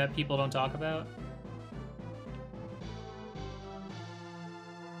something that people don't talk about?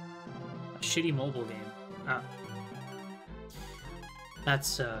 A shitty mobile game. Ah.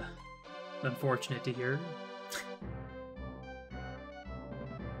 That's, unfortunate to hear.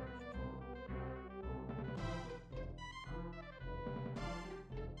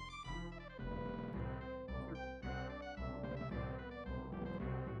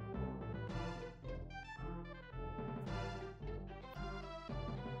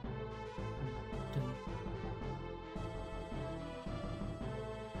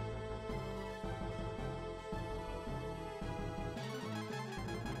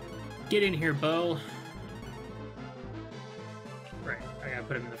 Get in here, Bo. Right, I gotta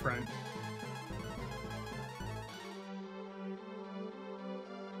put him in the front.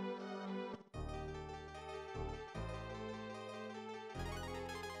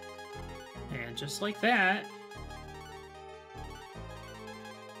 And just like that,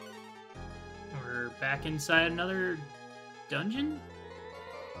 we're back inside another dungeon?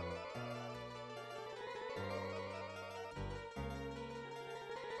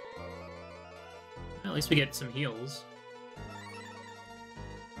 At least we get some heals.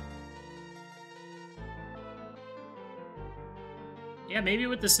 Yeah, maybe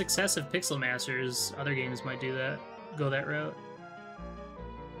with the success of Pixel Masters, other games might do that, go that route.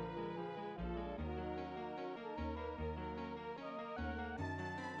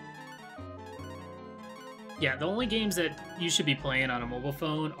 Yeah, the only games that you should be playing on a mobile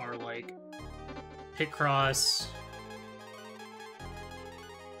phone are like Picross,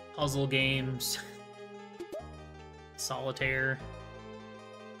 puzzle games, Solitaire,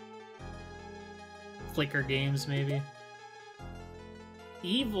 Flickr games, maybe.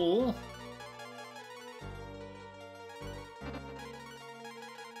 Evil?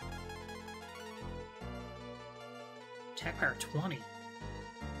 Attack power 20.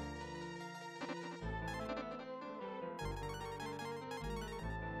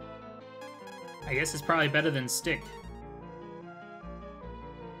 I guess it's probably better than Stick.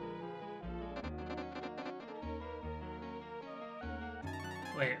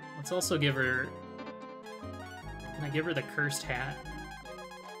 Wait, let's also give her... Can I give her the cursed hat?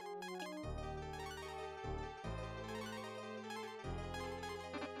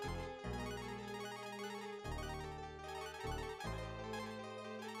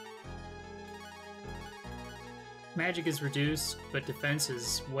 Magic is reduced, but defense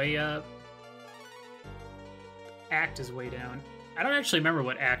is way up. Act is way down. I don't actually remember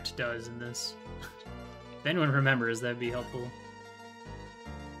what Act does in this. If anyone remembers, that'd be helpful.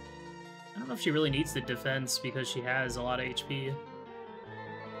 I don't know if she really needs the defense because she has a lot of HP.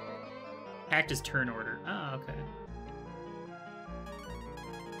 Act is turn order. Ah, okay.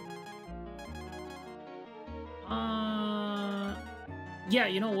 Yeah,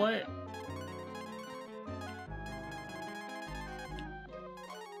 you know what?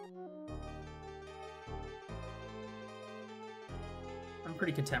 I'm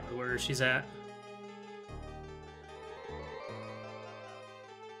pretty content with where she's at.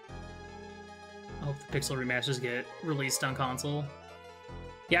 I hope the Pixel remasters get released on console.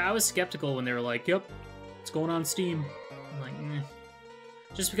 Yeah, I was skeptical when they were like, yep, it's going on Steam. I'm like, eh.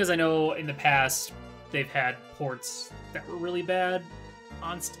 Just because I know in the past they've had ports that were really bad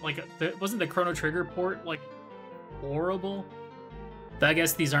on, wasn't the Chrono Trigger port, like, horrible? But I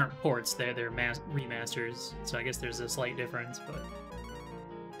guess these aren't ports, they're remasters, so I guess there's a slight difference, but...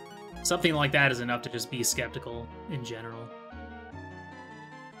 Something like that is enough to just be skeptical in general.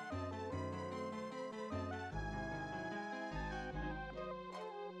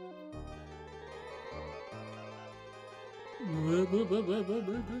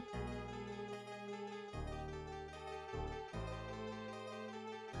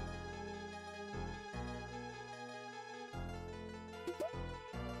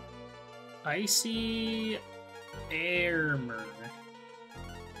 Icy armor.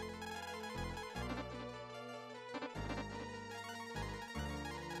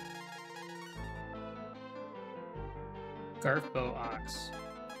 Garfbow Ox.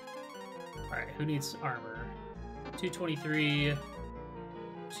 Alright, who needs armor? 223,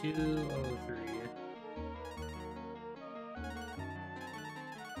 203.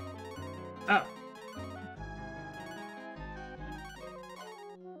 Oh.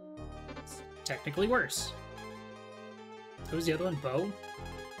 It's technically worse. Who's the other one? Bow?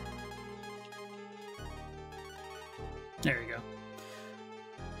 There you go.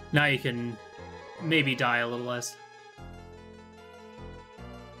 Now you can maybe die a little less.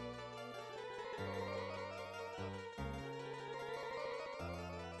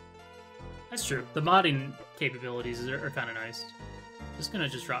 That's true. The modding capabilities are kind of nice. Just gonna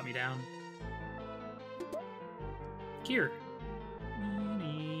drop me down. Gear.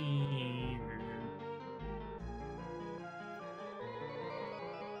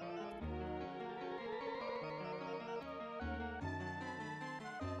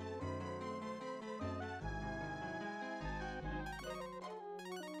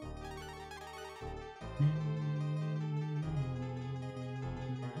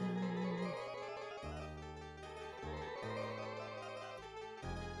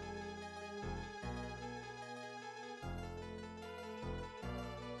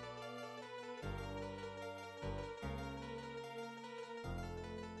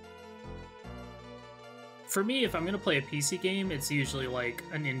 For me, if I'm gonna play a PC game, it's usually like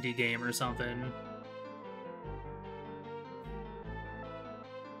an indie game or something.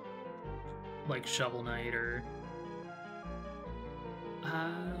 Like Shovel Knight or...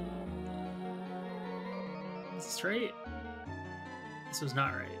 Is this right? This was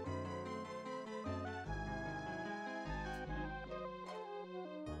not right.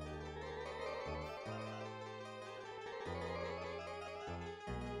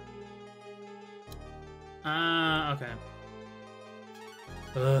 Okay.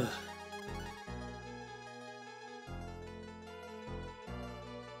 Ugh.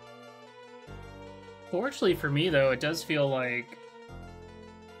 Fortunately for me, though, it does feel like...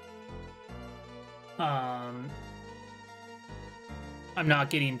 I'm not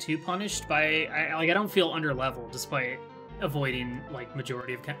getting too punished by... I don't feel under-leveled, despite avoiding, like,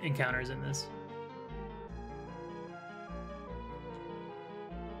 majority of encounters in this.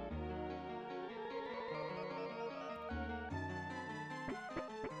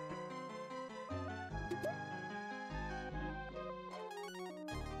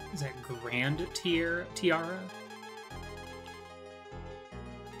 Is that Grand Tiara?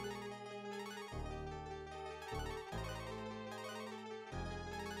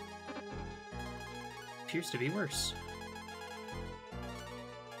 Appears to be worse.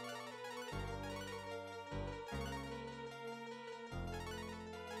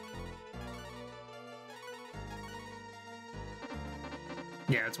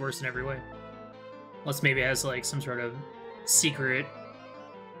 Yeah, it's worse in every way. Unless maybe it has like some sort of secret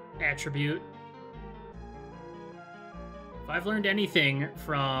attribute. If I've learned anything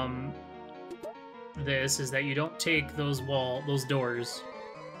from this, is that you don't take those doors.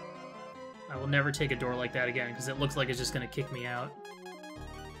 I will never take a door like that again, because it looks like it's just gonna kick me out.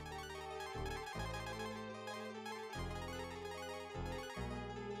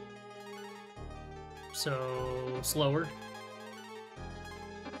 So, slower.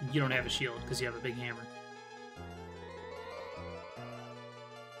 You don't have a shield, because you have a big hammer.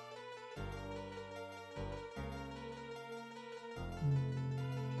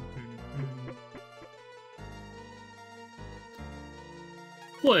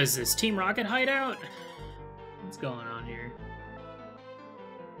 What is this, Team Rocket hideout? What's going on here?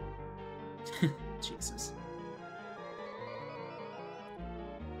 Jesus.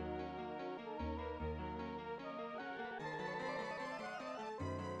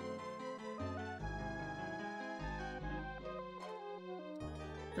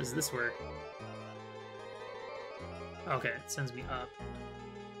 Does this work? Okay, it sends me up.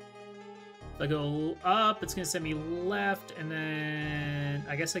 If I go up, it's gonna send me left, and then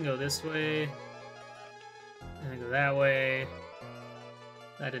I guess I can go this way, and then go that way.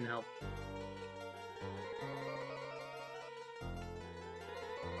 That didn't help.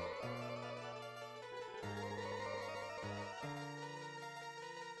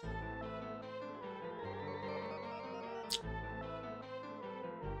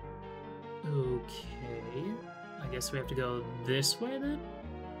 Okay, I guess we have to go this way then?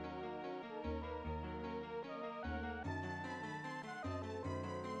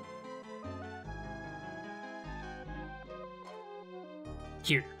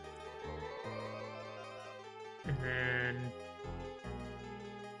 Here. And then...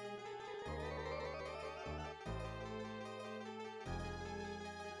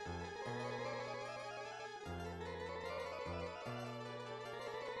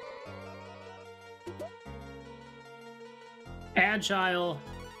 Agile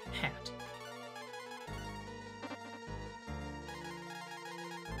hat.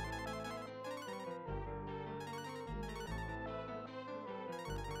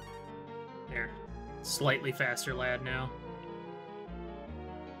 There. Slightly faster lad now.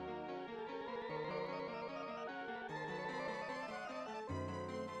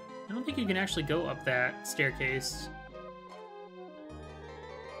 I don't think you can actually go up that staircase.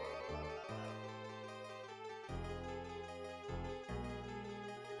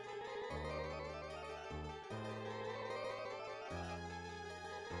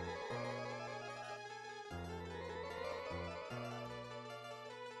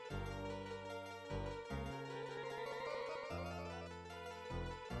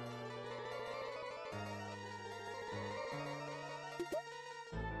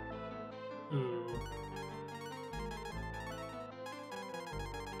 Ooh.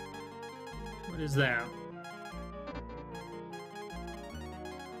 What is that?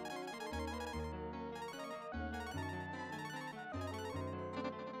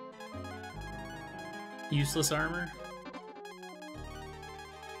 Useless armor?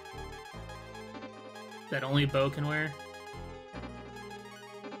 That only Bo can wear?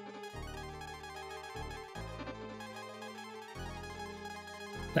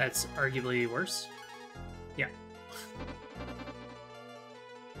 That's arguably worse. Yeah.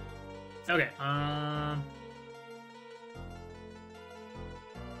 Okay, can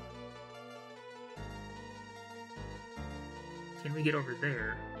we get over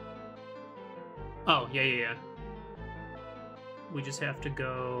there? Oh, yeah. We just have to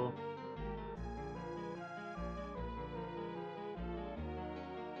go...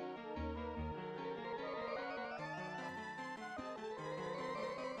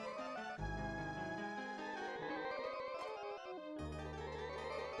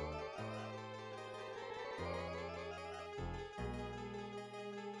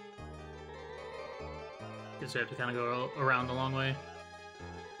 Guess we have to kind of go around the long way.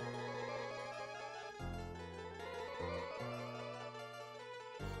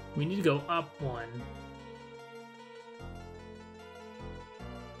 We need to go up one.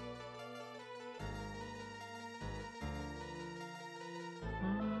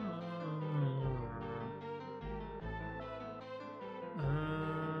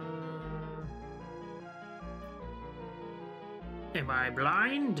 Am I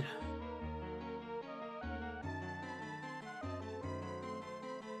blind?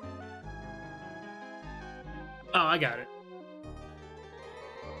 Oh, I got it.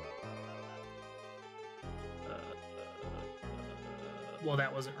 Well,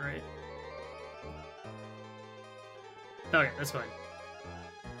 that wasn't right. Okay, that's fine.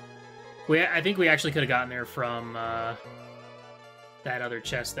 I think we actually could have gotten there from that other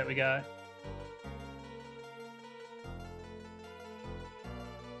chest that we got.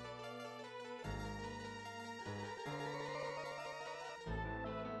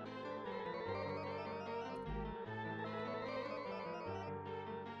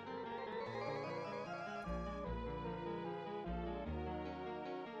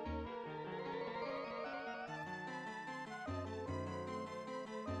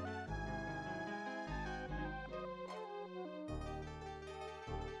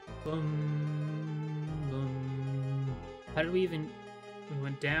 Boom, boom. How did we even... We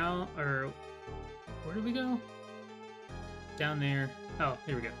went down, or... Where did we go? Down there. Oh,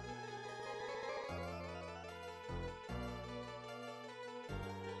 here we go.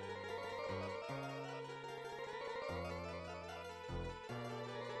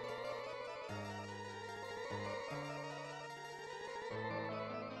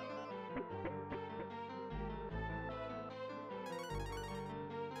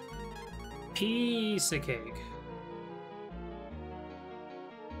 Piece of cake.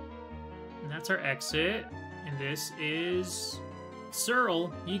 And that's our exit. And this is...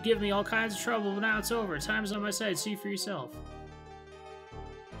 Searle, you give me all kinds of trouble, but now it's over. Time's on my side. See for yourself.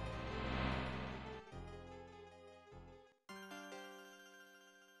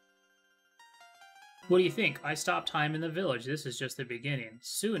 What do you think? I stopped time in the village. This is just the beginning.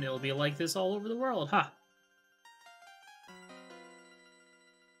 Soon it'll be like this all over the world. Ha!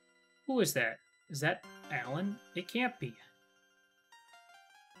 Who is that? Is that Alan? It can't be.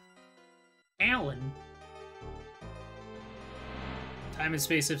 Alan? Time and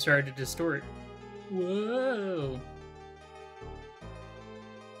space have started to distort. Whoa!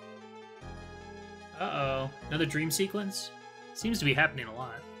 Uh-oh. Another dream sequence? Seems to be happening a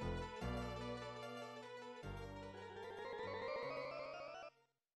lot.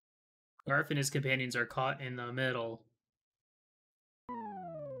 Garf and his companions are caught in the middle.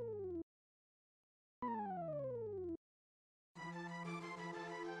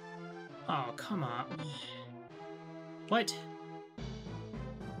 Oh, come on. What?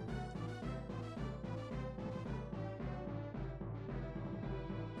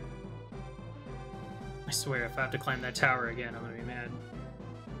 I swear, if I have to climb that tower again, I'm gonna be mad.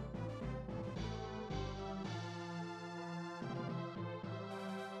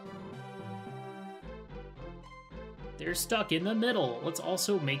 They're stuck in the middle. Let's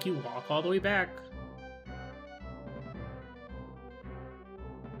also make you walk all the way back.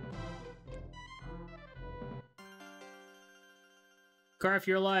 Garf,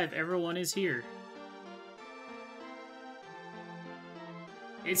 you're alive. Everyone is here.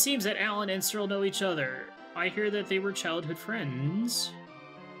 It seems that Alan and Searle know each other. I hear that they were childhood friends.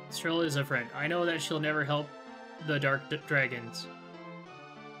 Searle is a friend. I know that she'll never help the Dark Dragons.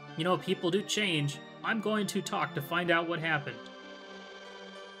 You know, people do change. I'm going to talk to find out what happened.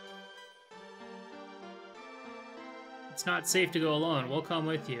 It's not safe to go alone. We'll come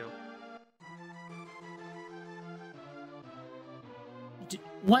with you.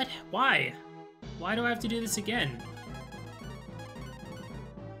 What? Why? Why do I have to do this again?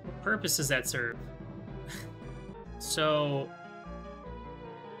 What purpose does that serve? So,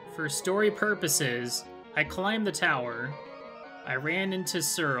 for story purposes, I climbed the tower. I ran into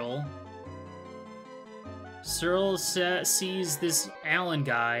Searle. Searle sees this Alan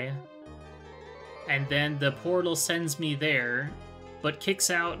guy. And then the portal sends me there, but kicks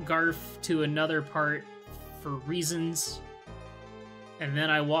out Garf to another part for reasons. And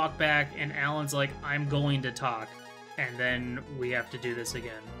then I walk back, and Alan's like, I'm going to talk. And then we have to do this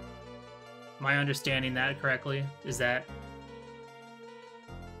again. Am I understanding that correctly? Is that...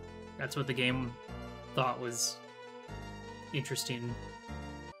 That's what the game thought was interesting.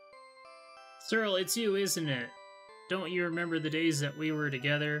 Searle, it's you, isn't it? Don't you remember the days that we were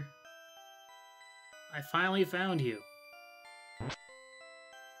together? I finally found you.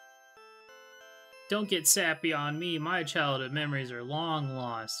 Don't get sappy on me, my childhood memories are long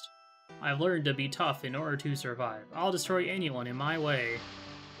lost. I've learned to be tough in order to survive. I'll destroy anyone in my way.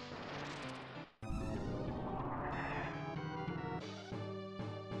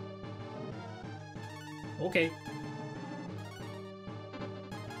 Okay.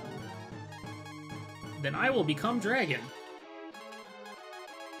 Then I will become dragon.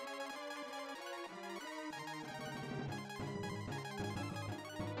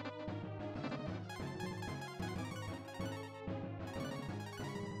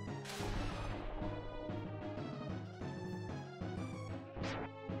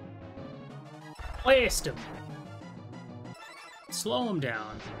 Blast him! Slow him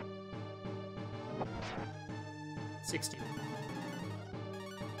down. 60.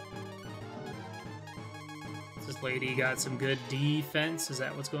 This lady got some good defense. Is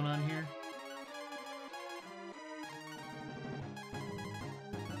that what's going on here?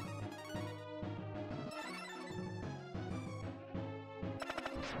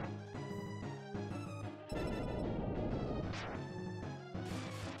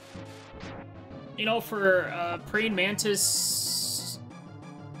 You know, for praying mantis,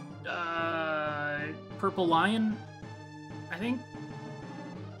 purple lion, I think,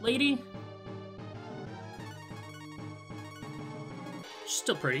 lady. She's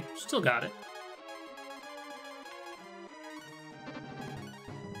still pretty. Still got it.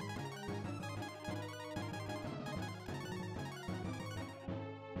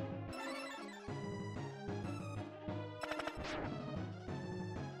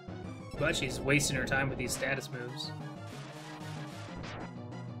 But she's wasting her time with these status moves.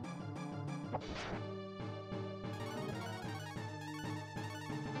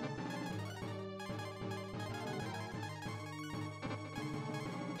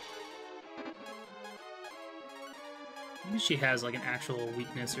 Maybe she has like an actual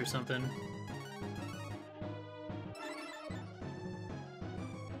weakness or something.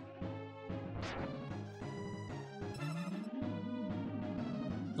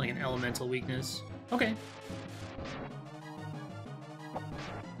 Like an elemental weakness. Okay.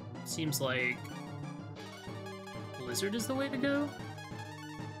 Seems like Blizzard is the way to go.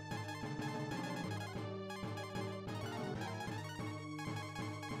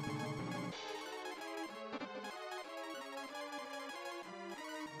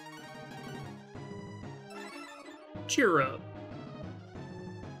 Cheer up.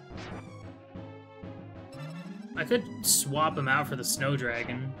 I could swap him out for the Snow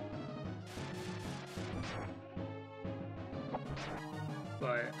Dragon.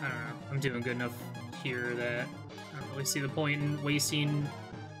 But, I don't know. I'm doing good enough here that I don't really see the point in wasting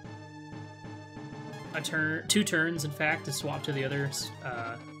a turn, 2 turns, in fact, to swap to the other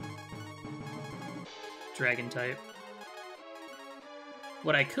dragon type.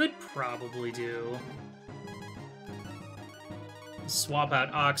 What I could probably do is swap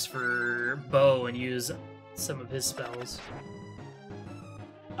out Ox for Bow and use some of his spells.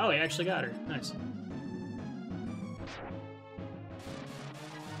 Oh, he actually got her. Nice.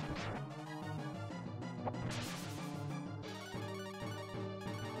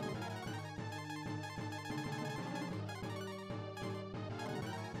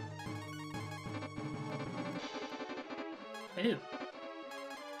 Ew.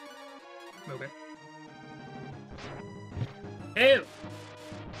 Okay. Ew!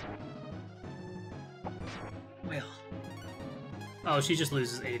 Well. Oh, she just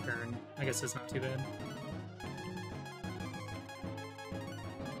loses a turn. I guess that's not too bad.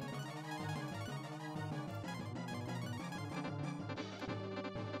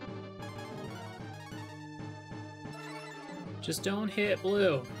 Just don't hit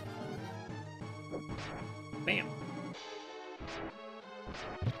blue. Bam.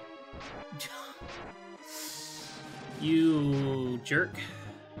 You jerk.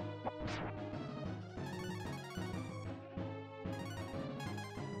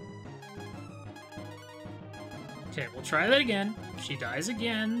 Okay, we'll try that again. If she dies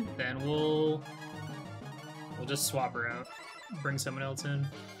again, then we'll just swap her out. Bring someone else in.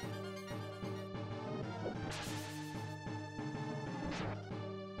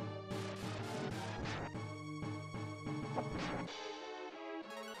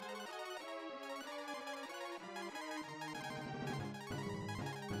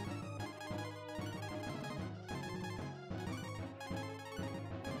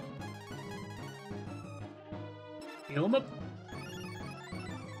 Heal him up.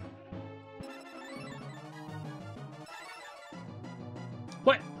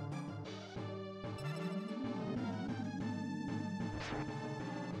 What?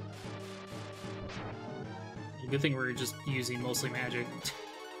 Good thing we're just using mostly magic.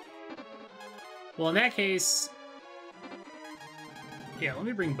 Well, in that case... Yeah, let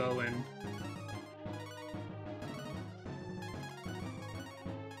me bring Bo in.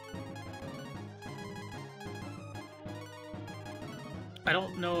 I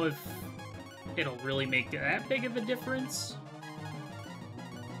don't know if it'll really make that big of a difference,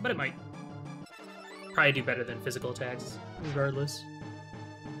 but it might. Probably do better than physical attacks, regardless.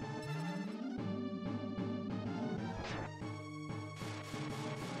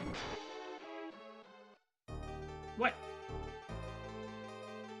 What?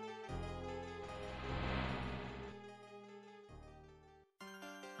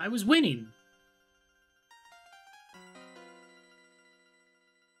 I was winning.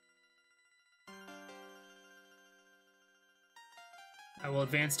 I will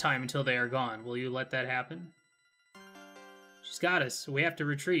advance time until they are gone. Will you let that happen? got us. We have to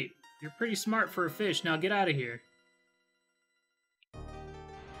retreat. You're pretty smart for a fish. Now get out of here.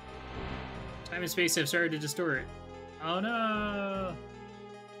 Time and space have started to distort. Oh no!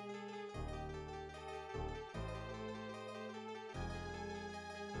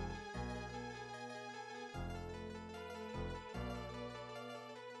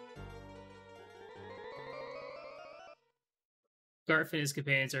 Garf and his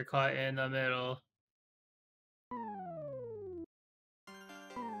companions are caught in the middle.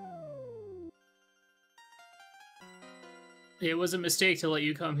 It was a mistake to let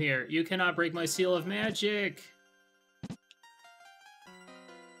you come here. You cannot break my seal of magic!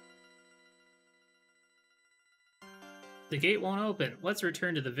 The gate won't open. Let's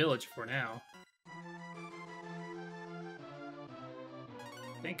return to the village for now.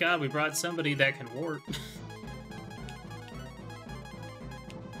 Thank God we brought somebody that can warp.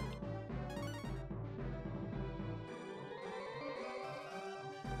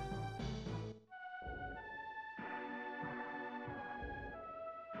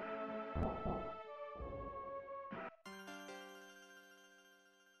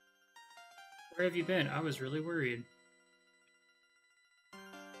 Where have you been? I was really worried.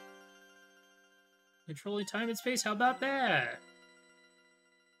 Controlling time and space, how about that?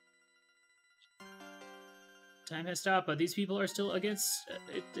 Time has stopped, but these people are still against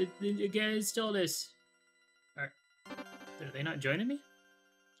stillness. Are they not joining me?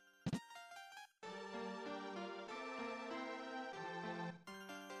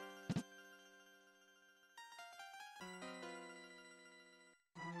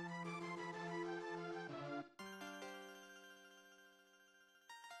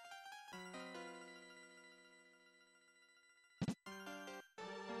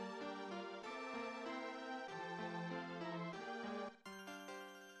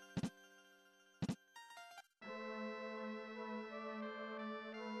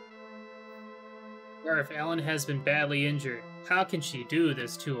 If Ellen has been badly injured, how can she do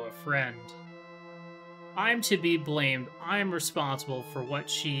this to a friend? I'm to be blamed. I'm responsible for what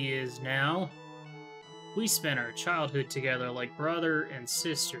she is now. We spent our childhood together like brother and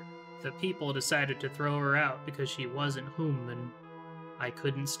sister. The people decided to throw her out because she wasn't human. I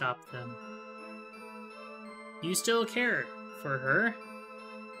couldn't stop them. You still care for her?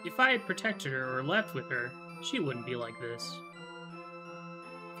 If I had protected her or left with her, she wouldn't be like this.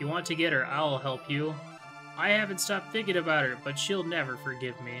 If you want to get her, I'll help you. I haven't stopped thinking about her, but she'll never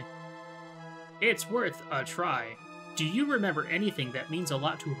forgive me. It's worth a try. Do you remember anything that means a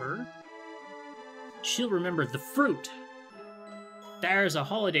lot to her? She'll remember the fruit. There's a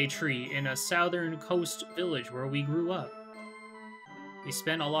holiday tree in a southern coast village where we grew up. We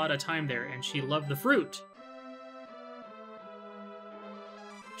spent a lot of time there, and she loved the fruit.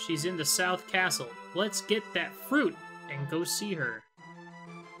 She's in the South Castle. Let's get that fruit and go see her.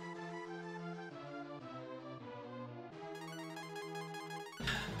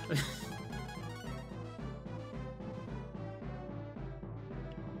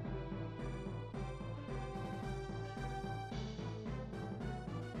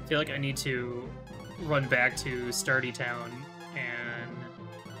 I feel like I need to run back to Stardy Town and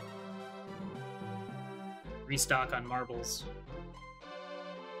restock on marbles.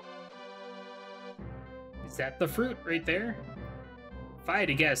 Is that the fruit right there? If I had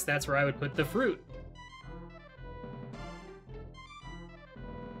to guess, that's where I would put the fruit.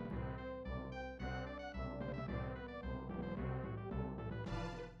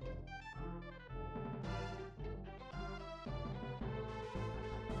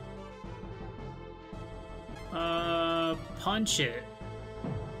 Punch it.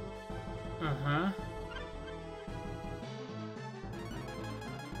 Uh-huh.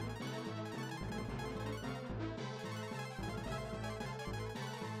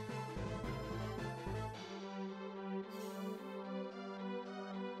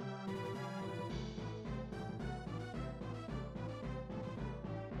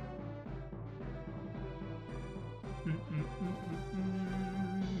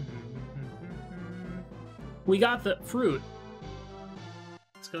 We got the fruit.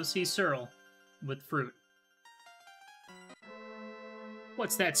 Let's go see Searle with fruit.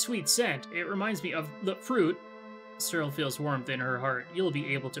 What's that sweet scent? It reminds me of the fruit. Searle feels warmth in her heart. You'll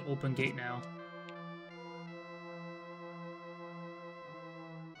be able to open gate now.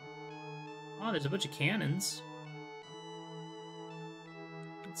 Oh, there's a bunch of cannons.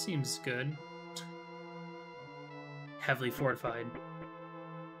 That seems good. Heavily fortified.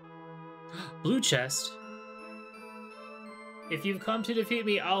 Blue chest. If you've come to defeat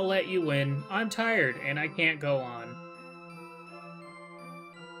me, I'll let you win. I'm tired, and I can't go on.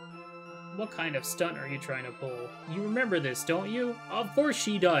 What kind of stunt are you trying to pull? You remember this, don't you? Of course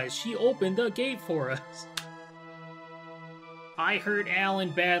she does. She opened the gate for us. I hurt Alan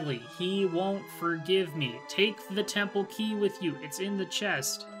badly. He won't forgive me. Take the temple key with you. It's in the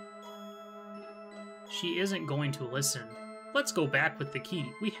chest. She isn't going to listen. Let's go back with the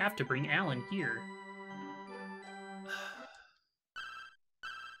key. We have to bring Alan here.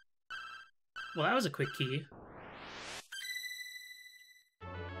 Well, that was a quick key.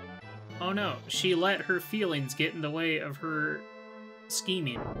 Oh no, she let her feelings get in the way of her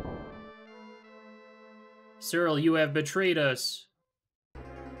scheming. Cyril, you have betrayed us.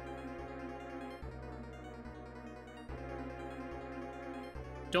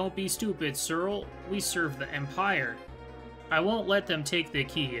 Don't be stupid, Cyril. We serve the Empire. I won't let them take the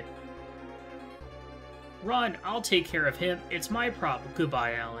key. Run, I'll take care of him. It's my problem.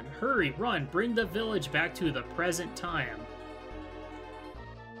 Goodbye, Alan. Hurry, run. Bring the village back to the present time.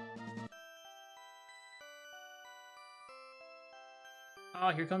 Oh,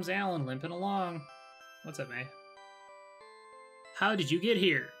 here comes Alan limping along. What's up, May? How did you get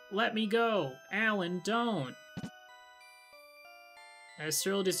here? Let me go. Alan, don't. As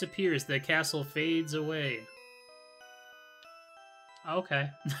Cyril disappears, the castle fades away. Okay.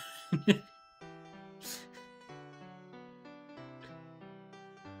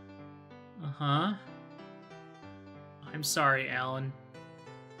 Uh-huh. I'm sorry, Alan.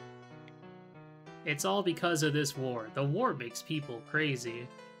 It's all because of this war. The war makes people crazy.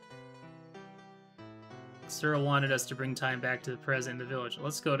 Cyril wanted us to bring time back to the present in the village.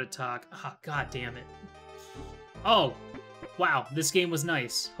 Let's go to talk. Oh, god damn it. Oh! Wow, this game was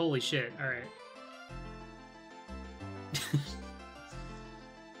nice. Holy shit. Alright.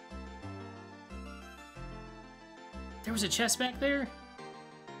 There was a chest back there?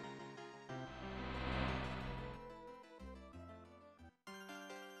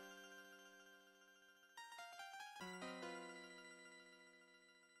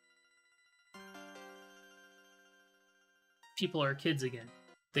 People are kids again.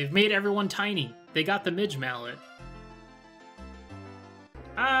 They've made everyone tiny. They got the midge mallet.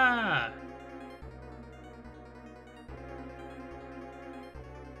 Ah!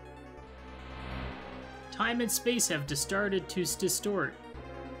 Time and space have started to distort.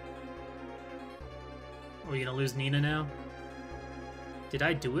 Are we gonna lose Nina now? Did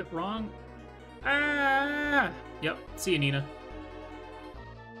I do it wrong? Ah! Yep, see you, Nina.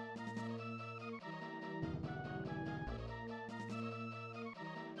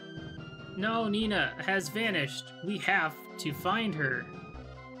 No, Nina has vanished. We have to find her.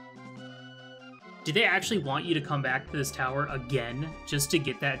 Did they actually want you to come back to this tower again just to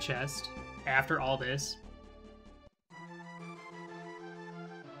get that chest after all this?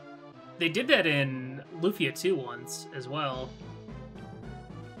 They did that in Lufia 2 once as well.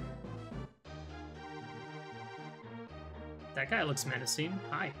 That guy looks menacing.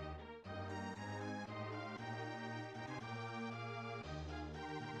 Hi.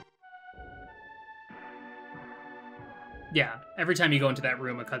 Yeah, every time you go into that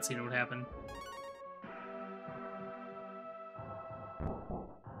room, a cutscene would happen.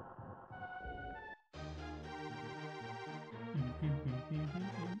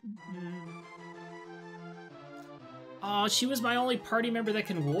 Oh, she was my only party member that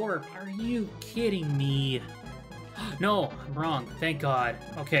can warp. Are you kidding me? No, I'm wrong. Thank God.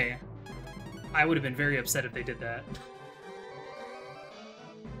 Okay. I would have been very upset if they did that.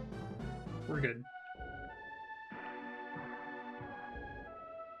 We're good.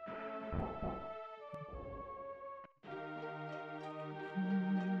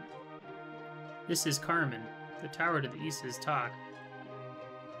 This is Carmen. The tower to the east is Tak.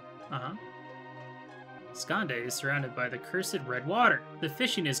 Uh-huh. Skande is surrounded by the cursed red water. The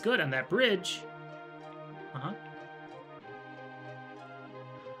fishing is good on that bridge. Uh-huh.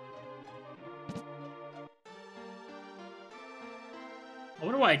 I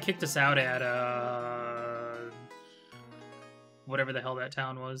wonder why it kicked us out at, whatever the hell that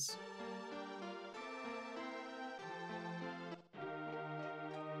town was.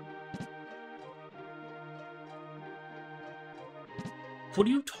 What are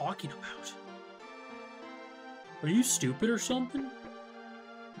you talking about? Are you stupid or something?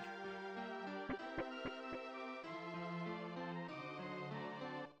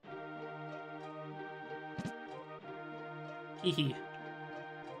 Hehe.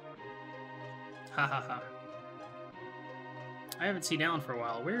 Ha ha ha. I haven't seen Alan for a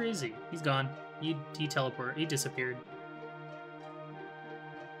while. Where is he? He's gone. He teleported. He disappeared.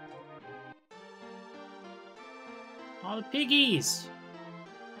 Oh, the piggies!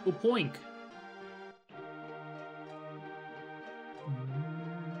 Go poink.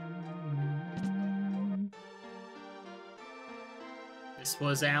 This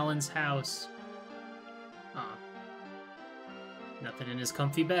was Alan's house. Nothing in his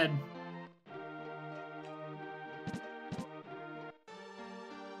comfy bed.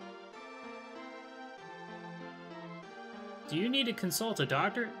 Do you need to consult a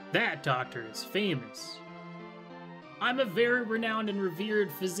doctor? That doctor is famous. I'm a very renowned and revered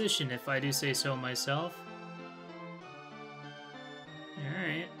physician, if I do say so myself.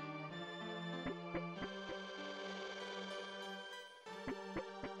 Alright.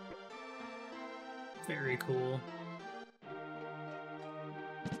 Very cool.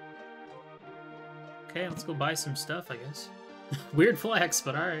 Okay, let's go buy some stuff, I guess. Weird flex,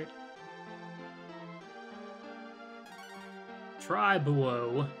 but alright.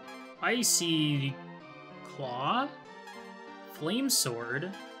 Tribuo. Icy Claw. Flame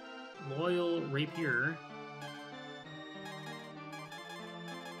Sword. Loyal Rapier.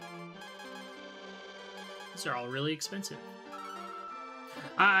 These are all really expensive.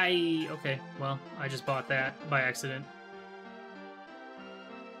 Okay, well, I just bought that by accident.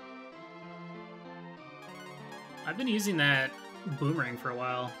 I've been using that boomerang for a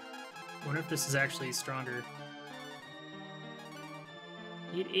while. Wonder if this is actually stronger.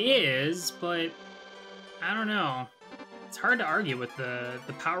 It is, but I don't know. It's hard to argue with the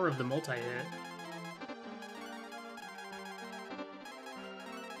power of the multi-hit.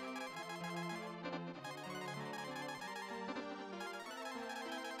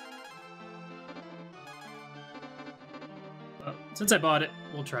 Well, since I bought it,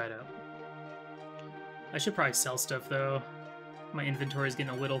 we'll try it out. I should probably sell stuff, though. My inventory's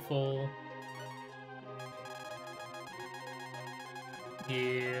getting a little full.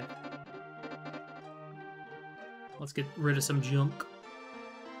 Yeah. Let's get rid of some junk.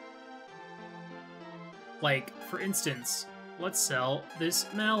 Like, for instance, let's sell this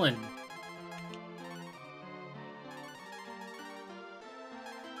melon.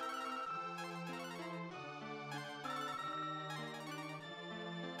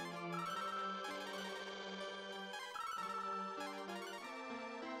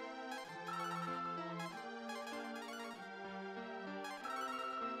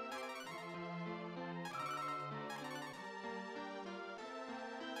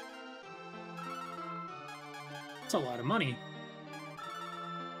 That's a lot of money.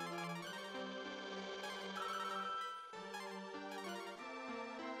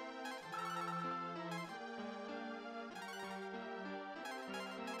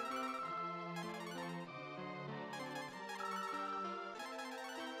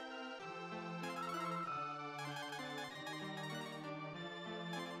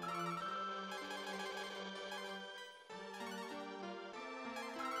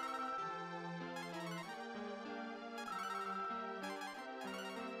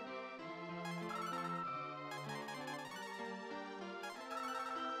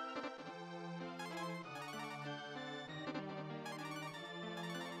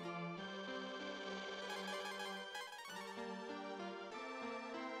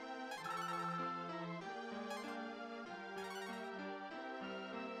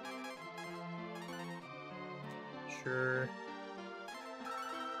 Sure.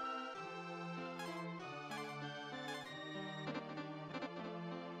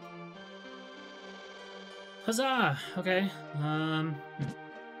 Huzzah! Okay.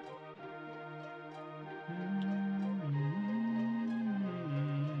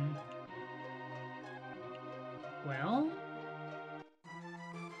 Well.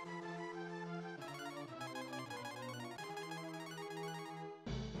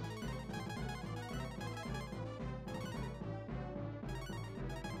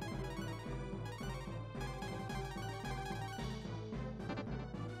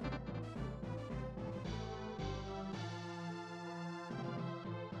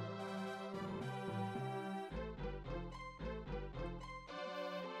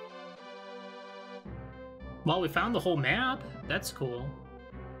 Well, we found the whole map. That's cool.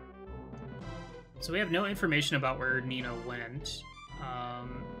 So we have no information about where Nina went.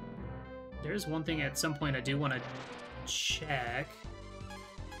 There's one thing at some point I do want to check.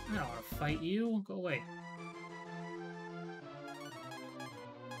 I don't want to fight you. Go away.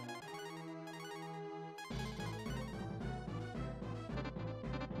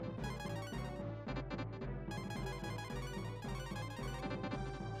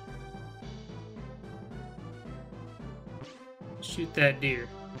 Shoot that deer.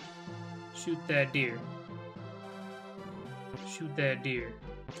 Shoot that deer. Shoot that deer.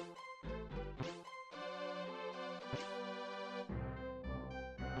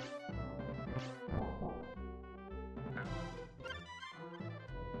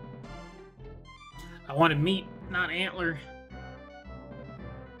 I wanted meat, not antler.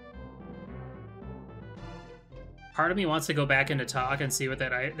 Part of me wants to go back into talk and see what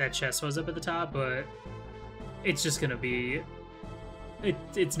that chest was up at the top, but it's just gonna be...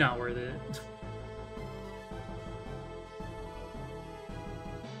 It's not worth it.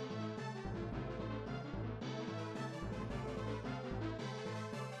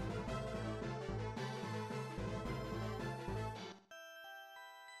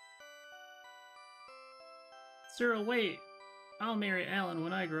 Cyril, wait! I'll marry Alan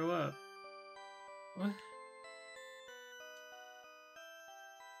when I grow up. What?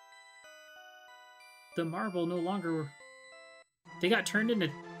 The marble no longer... They got turned into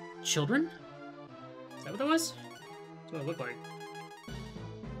children? Is that what that was? That's what it looked like.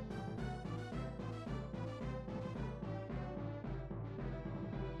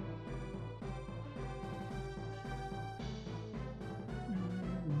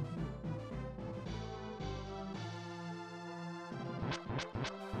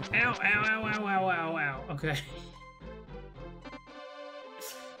 Ow, ow, ow, ow, ow, ow, ow. Okay.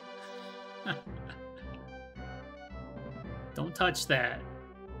 Don't touch that.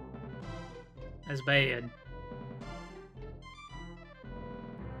 That's bad.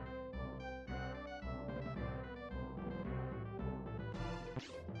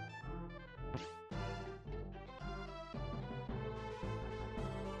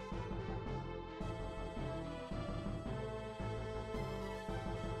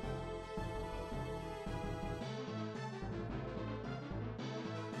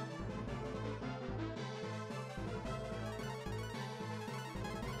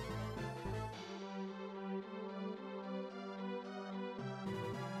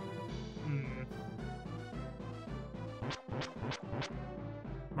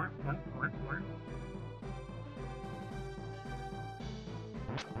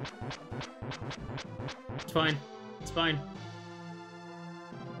 It's fine. It's fine.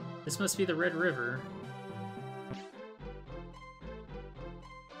 This must be the Red River.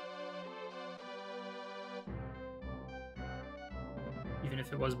 Even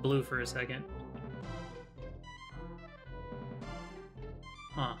if it was blue for a second.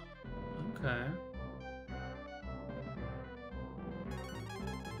 Huh. Okay.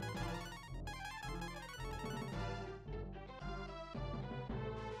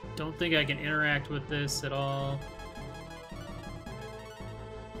 Don't think I can interact with this at all.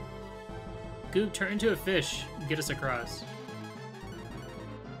 Goop, turn into a fish and get us across.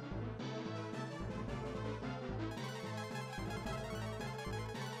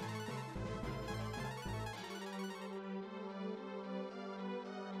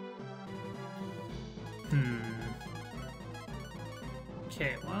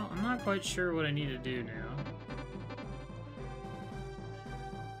 Okay, well, I'm not quite sure what I need to do now.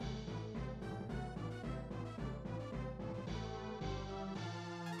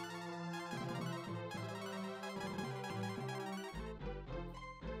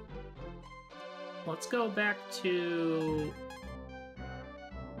 Let's go back to...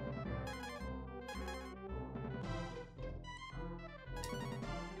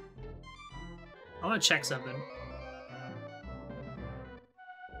 I want to check something.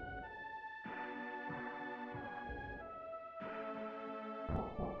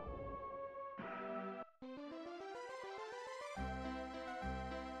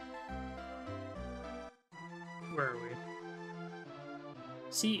 Where are we?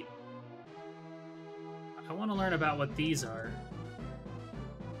 See... I want to learn about what these are.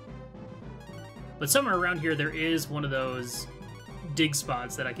 But somewhere around here there is one of those dig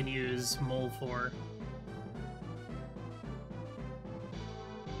spots that I can use mole for.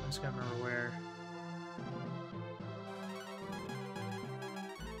 I just gotta remember where.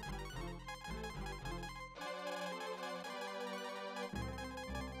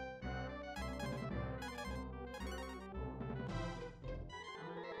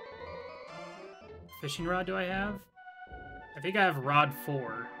 Fishing rod do I have? I think I have rod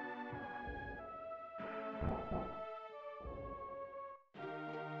 4.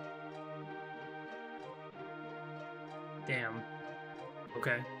 Damn.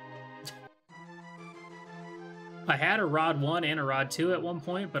 Okay. I had a rod 1 and a rod 2 at one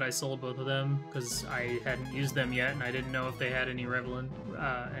point, but I sold both of them because I hadn't used them yet, and I didn't know if they had any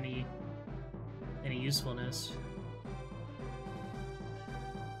any usefulness.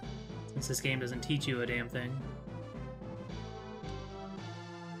 Since this game doesn't teach you a damn thing.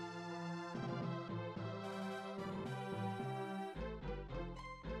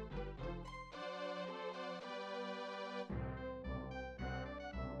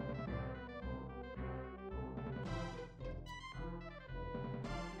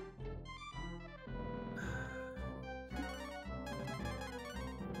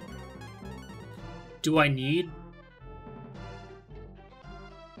 Do I need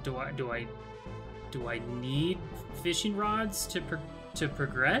Do I need fishing rods to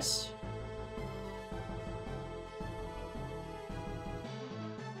progress?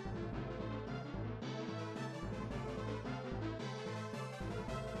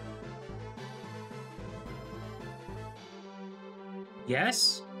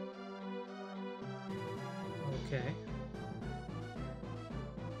 Yes? Okay.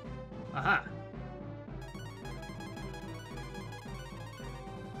 Aha.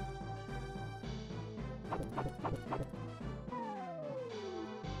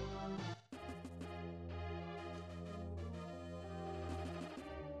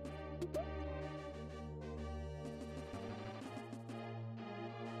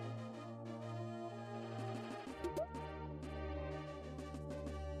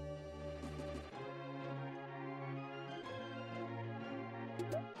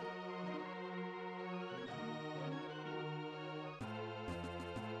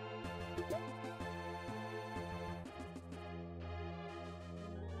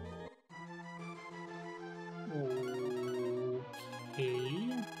 Okay.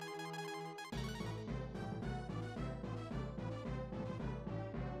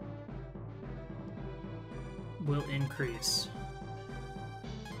 Will increase.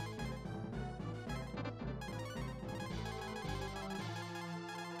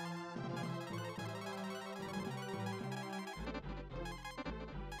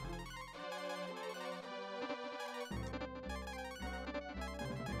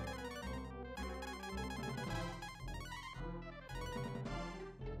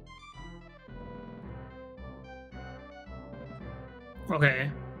 Okay.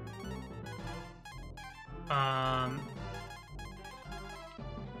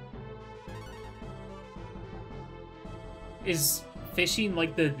 Is fishing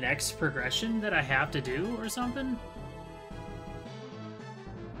like the next progression that I have to do or something?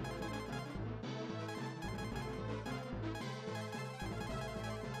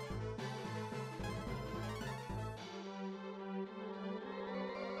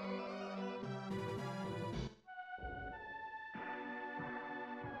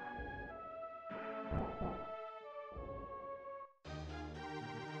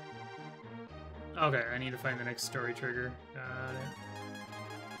 Okay, I need to find the next story trigger. Got it.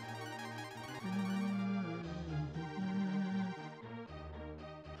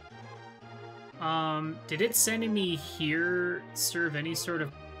 Did it sending me here serve any sort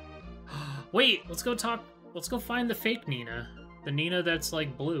of... Wait, let's go find the fake Nina. The Nina that's,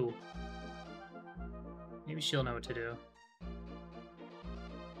 like, blue. Maybe she'll know what to do.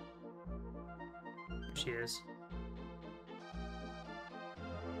 There she is.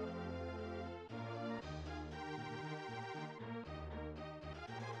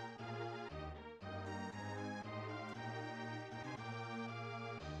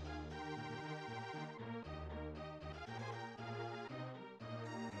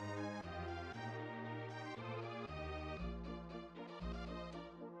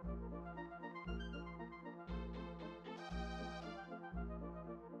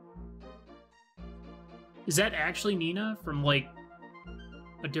 Is that actually Nina from, like,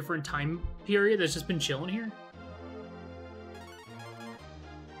 a different time period that's just been chilling here?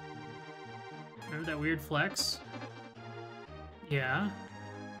 Remember that weird flex? Yeah.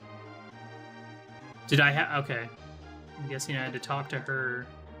 Did I have... Okay. I'm guessing I had to talk to her,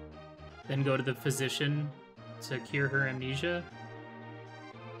 then go to the physician to cure her amnesia.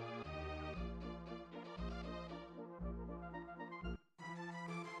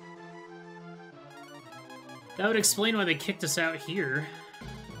 That would explain why they kicked us out here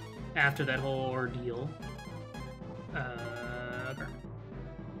after that whole ordeal. Okay.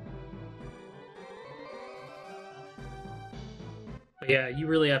 But yeah, you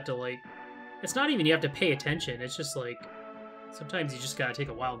really have to, like... It's not even you have to pay attention, it's just, like... Sometimes you just gotta take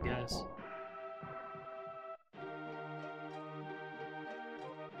a wild guess.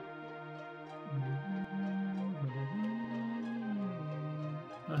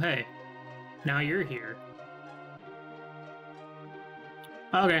 Oh, hey. Now you're here.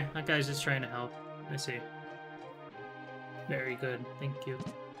 Okay, that guy's just trying to help. I see. Very good, thank you.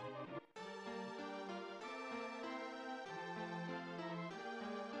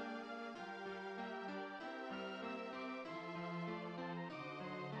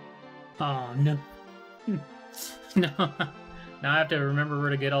 Oh, no. No. Now I have to remember where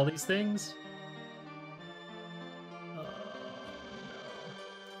to get all these things? Oh, no.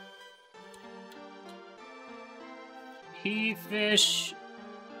 Pea fish...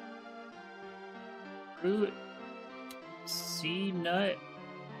 Fruit, C nut,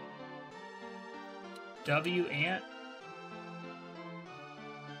 W ant.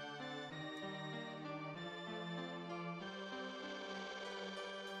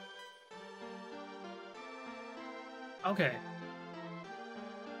 Okay.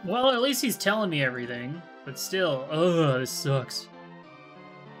 Well, at least he's telling me everything. But still, ugh, this sucks.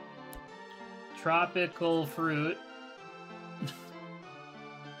 Tropical fruit.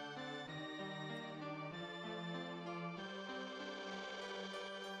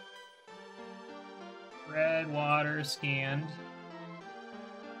 Red water scanned.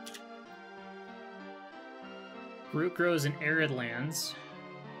 Root grows in arid lands.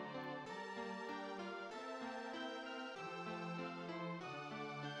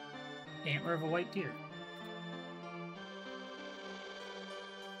 Antler of a white deer.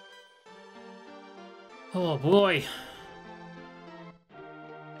 Oh boy.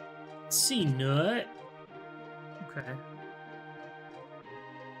 Sea nut. Okay.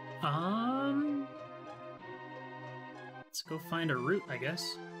 Let's go find a root, I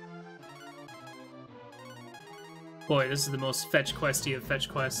guess. Boy, this is the most fetch questy of fetch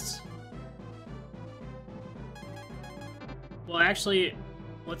quests. Well, actually,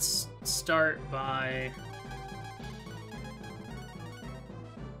 let's start by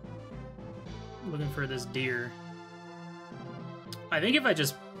looking for this deer. I think if I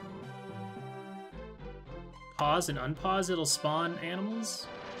just pause and unpause, it'll spawn animals.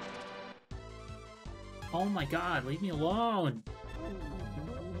 Oh my god, leave me alone.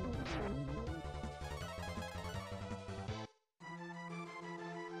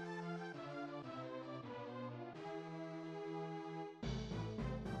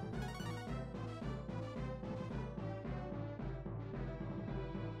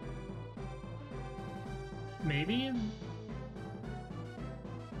 Maybe?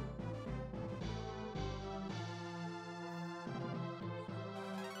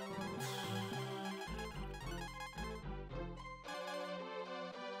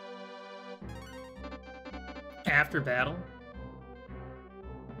 After battle?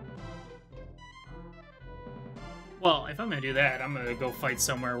 Well, if I'm gonna do that, I'm gonna go fight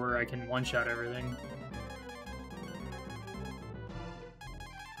somewhere where I can one-shot everything.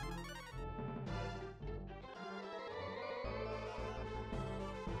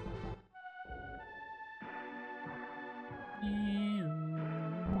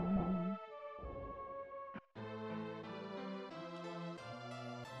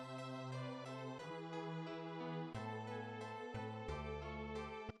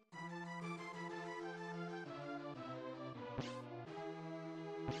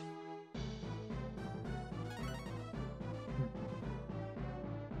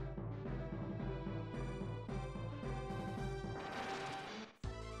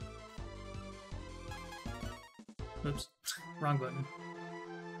 Oops, wrong button.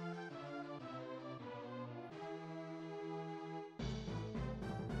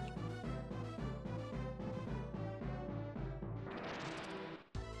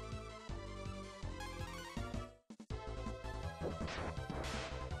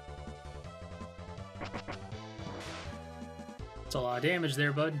 That's a lot of damage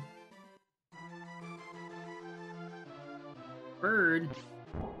there, bud. Bird.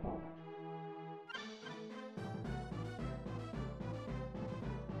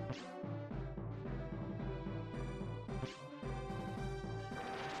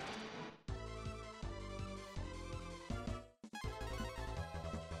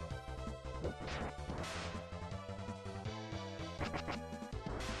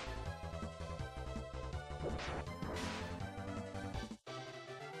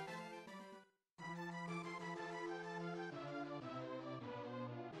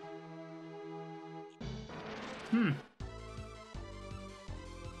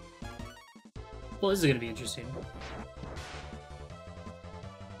 Well, this is going to be interesting.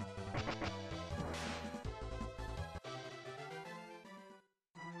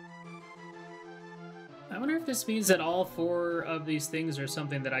 I wonder if this means that all 4 of these things are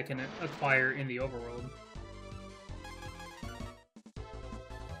something that I can acquire in the overworld.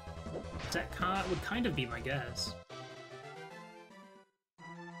 That would kind of be my guess.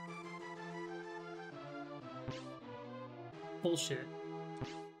 Bullshit.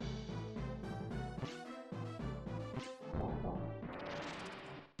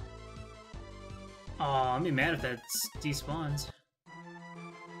 Aw, I'd be mad if that despawns.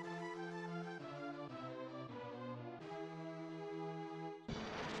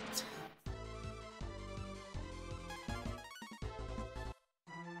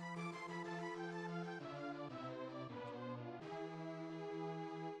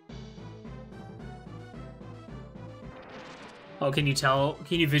 Oh, can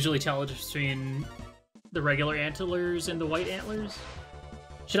you visually tell between the regular antlers and the white antlers?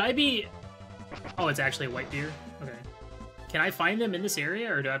 Should I be... Oh, it's actually a white deer? Okay. Can I find them in this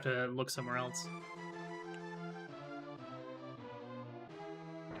area, or do I have to look somewhere else?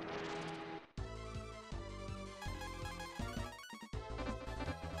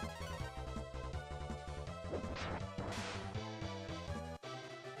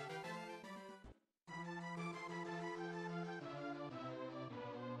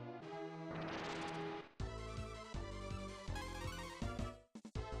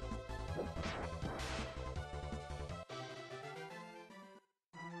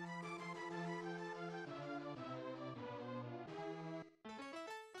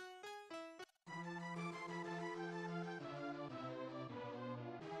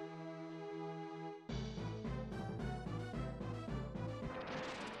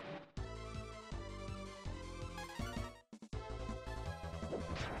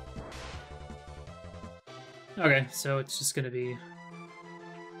 Okay, so it's just gonna be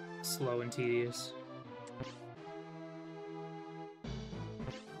slow and tedious.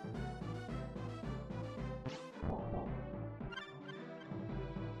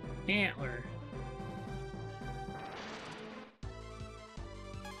 Antler.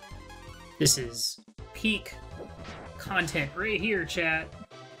 This is peak content right here, chat.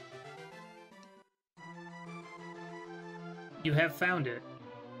 You have found it.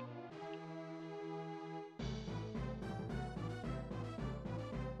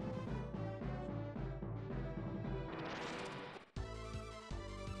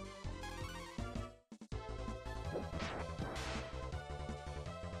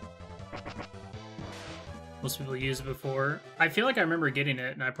 Most people use it before. I feel like I remember getting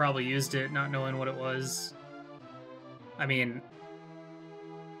it, and I probably used it not knowing what it was. I mean,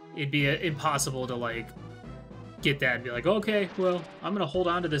 it'd be impossible to, like, get that and be like, okay, well, I'm gonna hold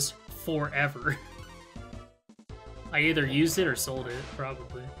on to this forever. I either used it or sold it,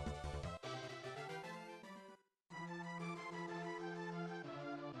 probably.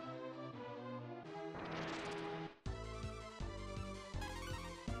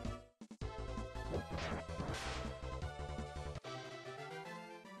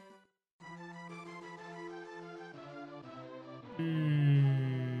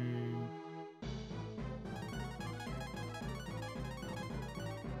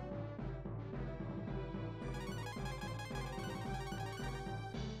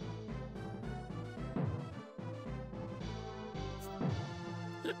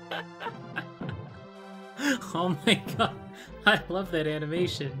 Oh my god, I love that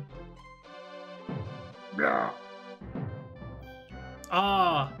animation.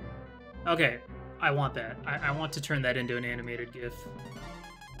 Ah, oh, okay, I want that. I want to turn that into an animated GIF.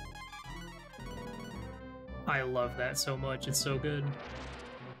 I love that so much, it's so good.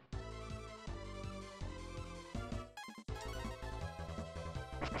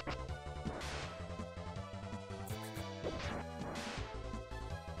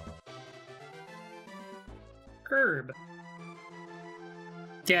 Herb.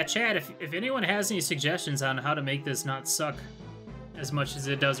 Yeah, chat, if anyone has any suggestions on how to make this not suck as much as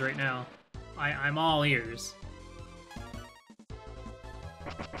it does right now, I'm all ears.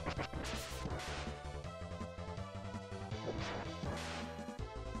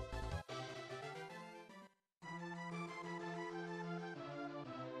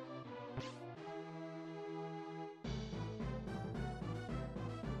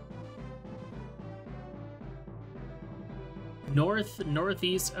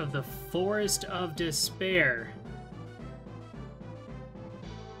 Northeast of the Forest of Despair.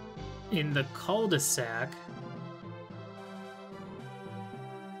 In the cul-de-sac.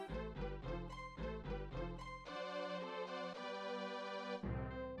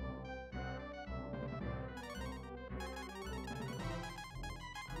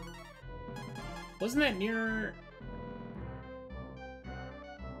 Wasn't that near...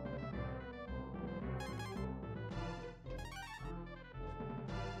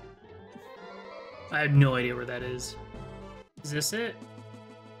 I have no idea where that is. Is this it?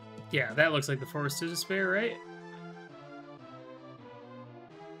 Yeah, that looks like the Forest of Despair, right?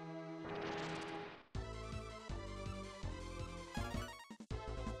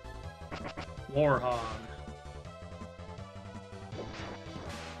 Warhog.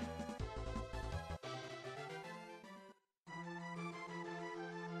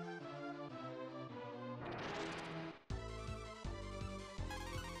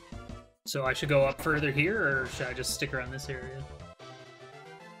 So I should go up further here, or should I just stick around this area?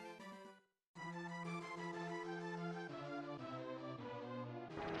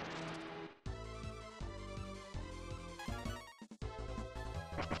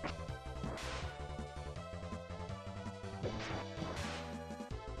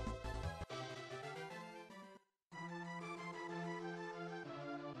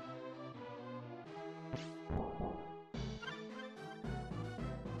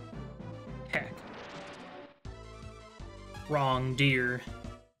 Heck. Wrong deer.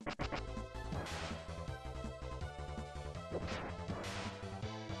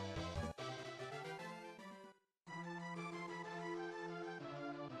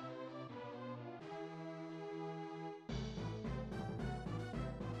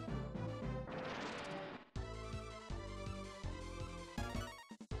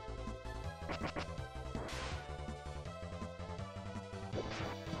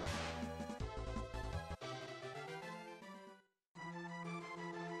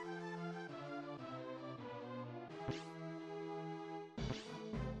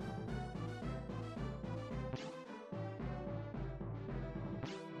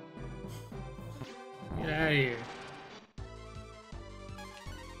 out of here.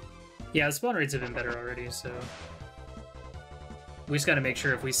 Yeah, the spawn rates have been better already, so we just gotta make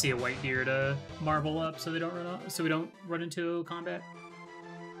sure if we see a white deer to marble up so they don't run off, so we don't run into combat.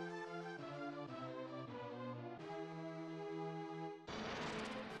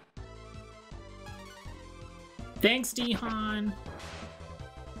 Thanks, Dehan.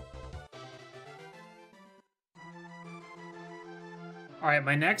 All right,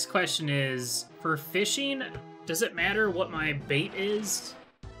 my next question is, for fishing, does it matter what my bait is?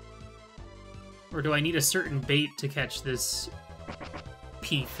 Or do I need a certain bait to catch this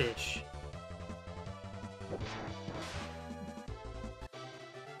pea fish?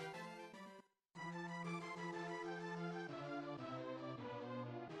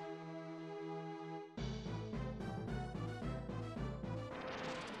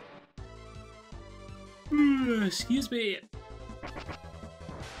 Excuse me.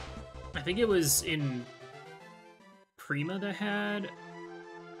 I think it was in Prima that had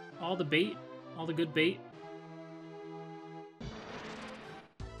all the bait, all the good bait.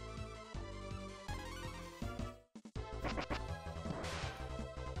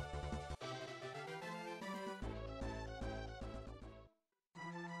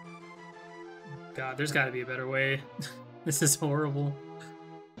 God, there's got to be a better way. This is horrible.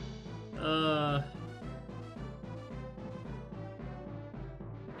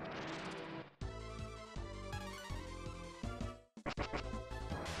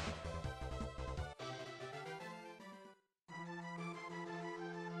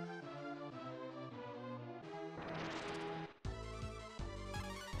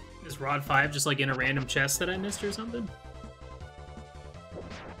 Is Rod 5 just like in a random chest that I missed or something?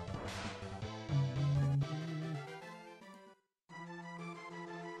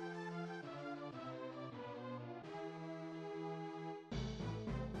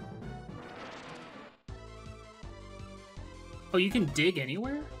 Oh, you can dig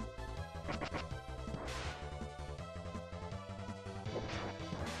anywhere?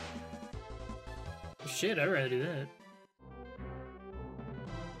 Shit, I'd rather do that.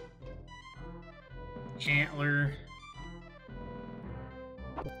 Antler.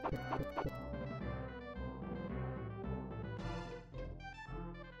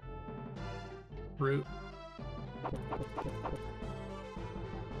 Root.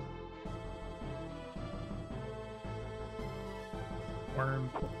 Worm.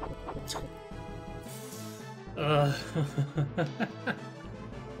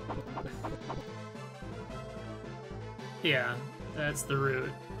 Yeah, that's the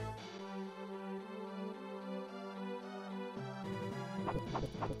root.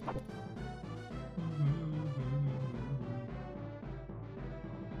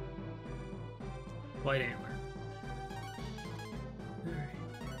 White antler. Alright.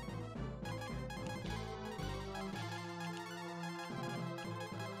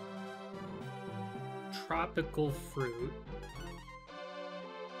 Tropical fruit.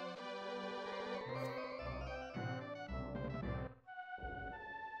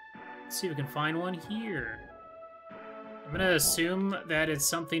 Let's see if we can find one here. I'm gonna assume that it's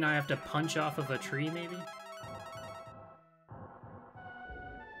something I have to punch off of a tree, maybe?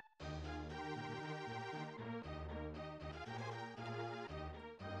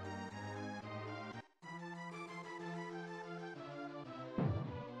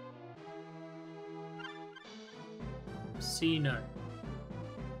 See none.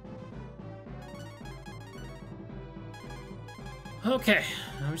 Okay,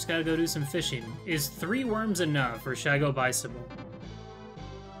 I just gotta go do some fishing. Is 3 worms enough, or should I go buy some more?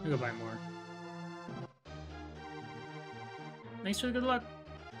 I'll go buy more. Thanks for the good luck.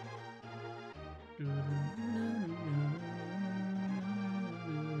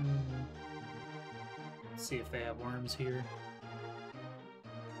 Let's see if they have worms here.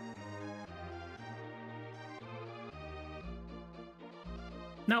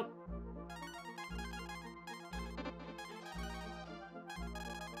 Nope.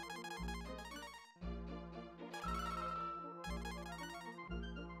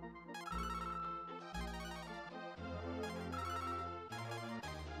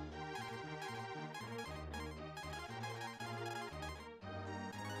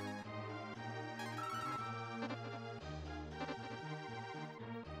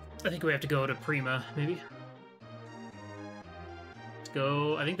 I think we have to go to Prima, maybe. Let's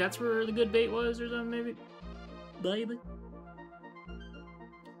go. I think that's where the good bait was, or something, maybe. Baby.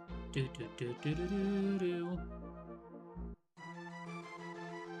 Do do do do do do do.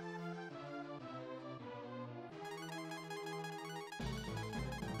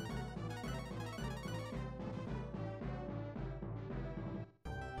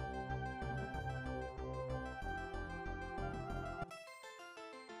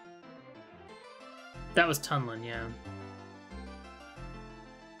 That was Tunlin, yeah.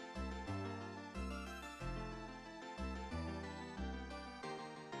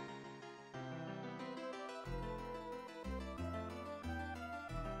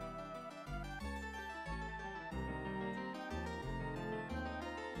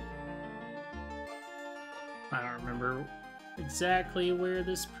 I don't remember exactly where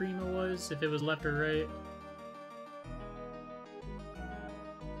this Prima was, if it was left or right.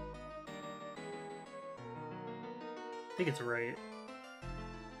 I think it's right.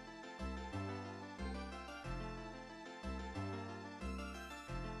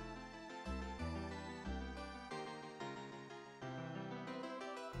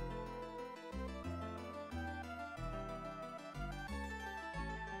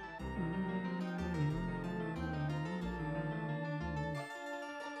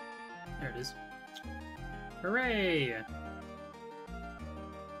 There it is. Hooray!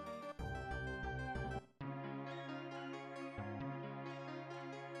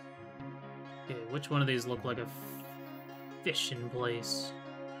 Okay, which one of these look like a fishing place?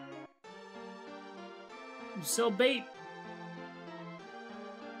 You sell bait!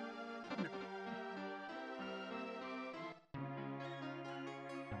 No.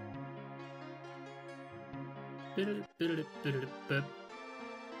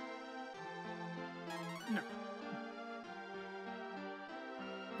 No.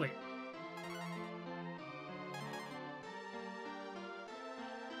 Wait.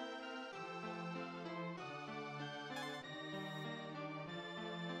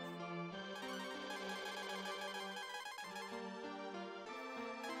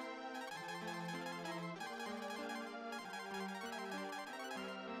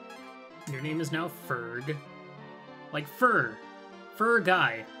 Your name is now Ferg. Like fur. Fur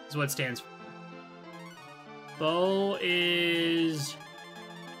guy is what it stands for. Bo is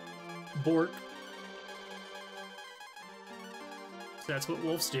Bork. So that's what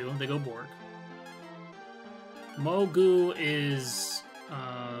wolves do. They go Bork. Mogu is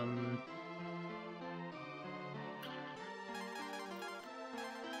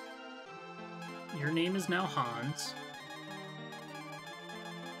your name is now Hans.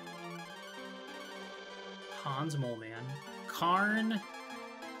 Hans Moleman. Karn,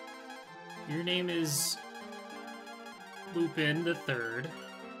 your name is Lupin the Third.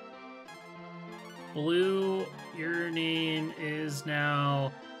 Blue, your name is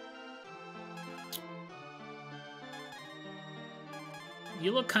now...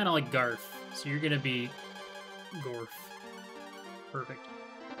 You look kind of like Garth, so you're gonna be Gorf. Perfect.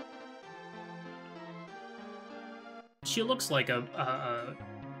 She looks like a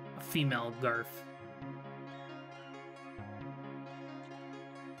female Garth.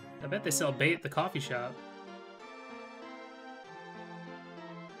 I bet they sell bait at the coffee shop.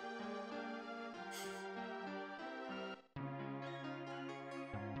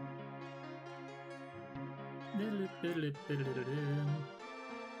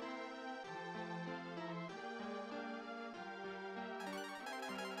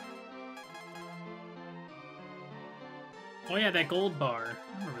 Oh yeah, that gold bar.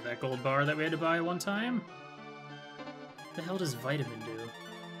 I remember that gold bar that we had to buy one time. What the hell does vitamin do?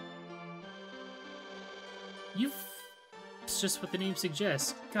 It's just what the name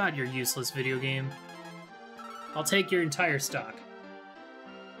suggests. God, you're useless, video game. I'll take your entire stock.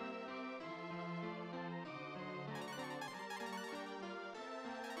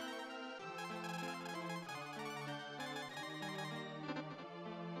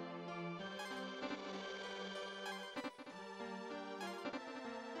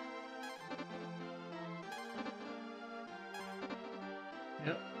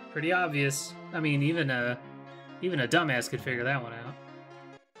 Yep, pretty obvious. I mean, even a dumbass could figure that one out.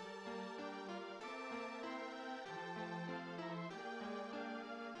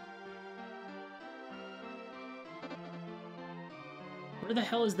 Where the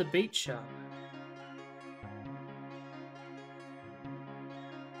hell is the bait shop?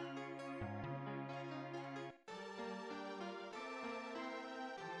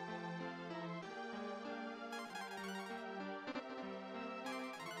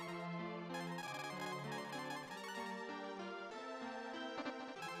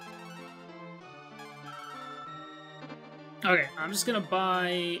 Okay, I'm just gonna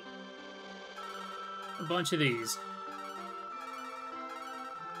buy a bunch of these.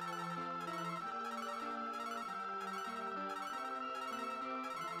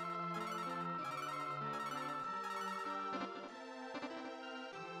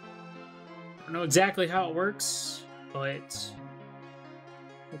 I don't know exactly how it works, but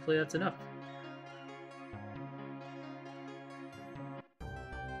hopefully that's enough.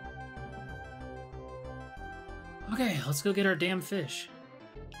 Okay, let's go get our damn fish.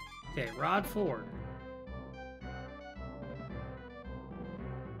 Okay, rod 4.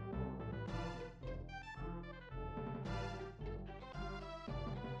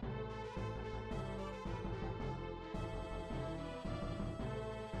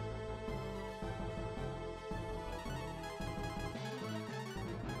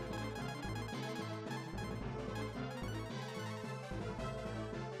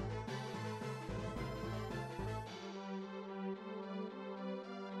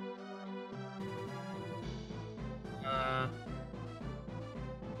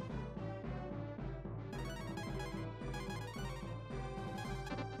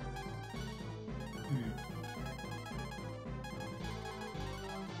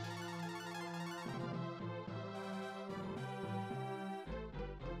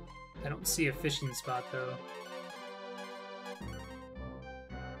 I don't see a fishing spot though.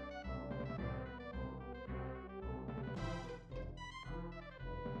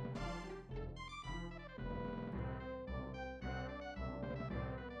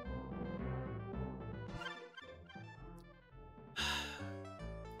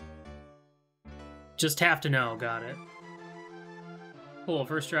 Just have to know, got it. Cool,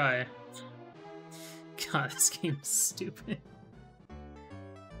 first try. God, this game's stupid.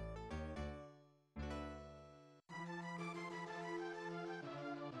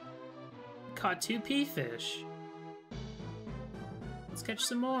 Caught 2 pea fish. Let's catch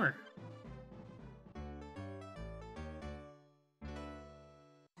some more.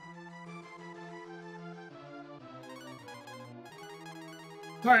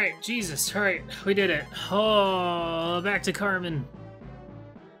 Alright, Jesus, alright, we did it. Oh, back to Carmen.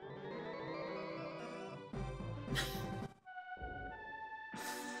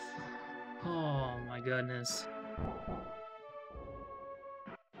 Oh my goodness.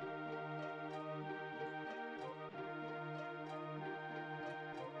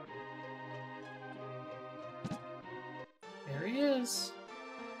 There he is.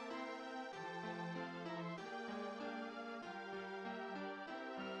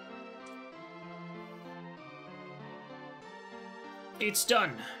 It's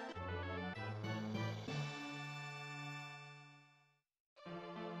done.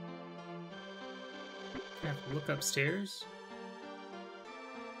 I have to look upstairs.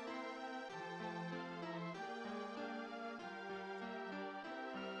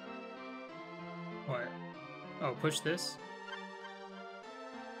 What? Oh, push this?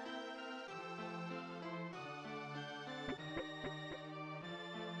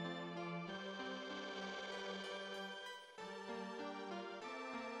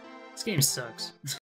 This game sucks.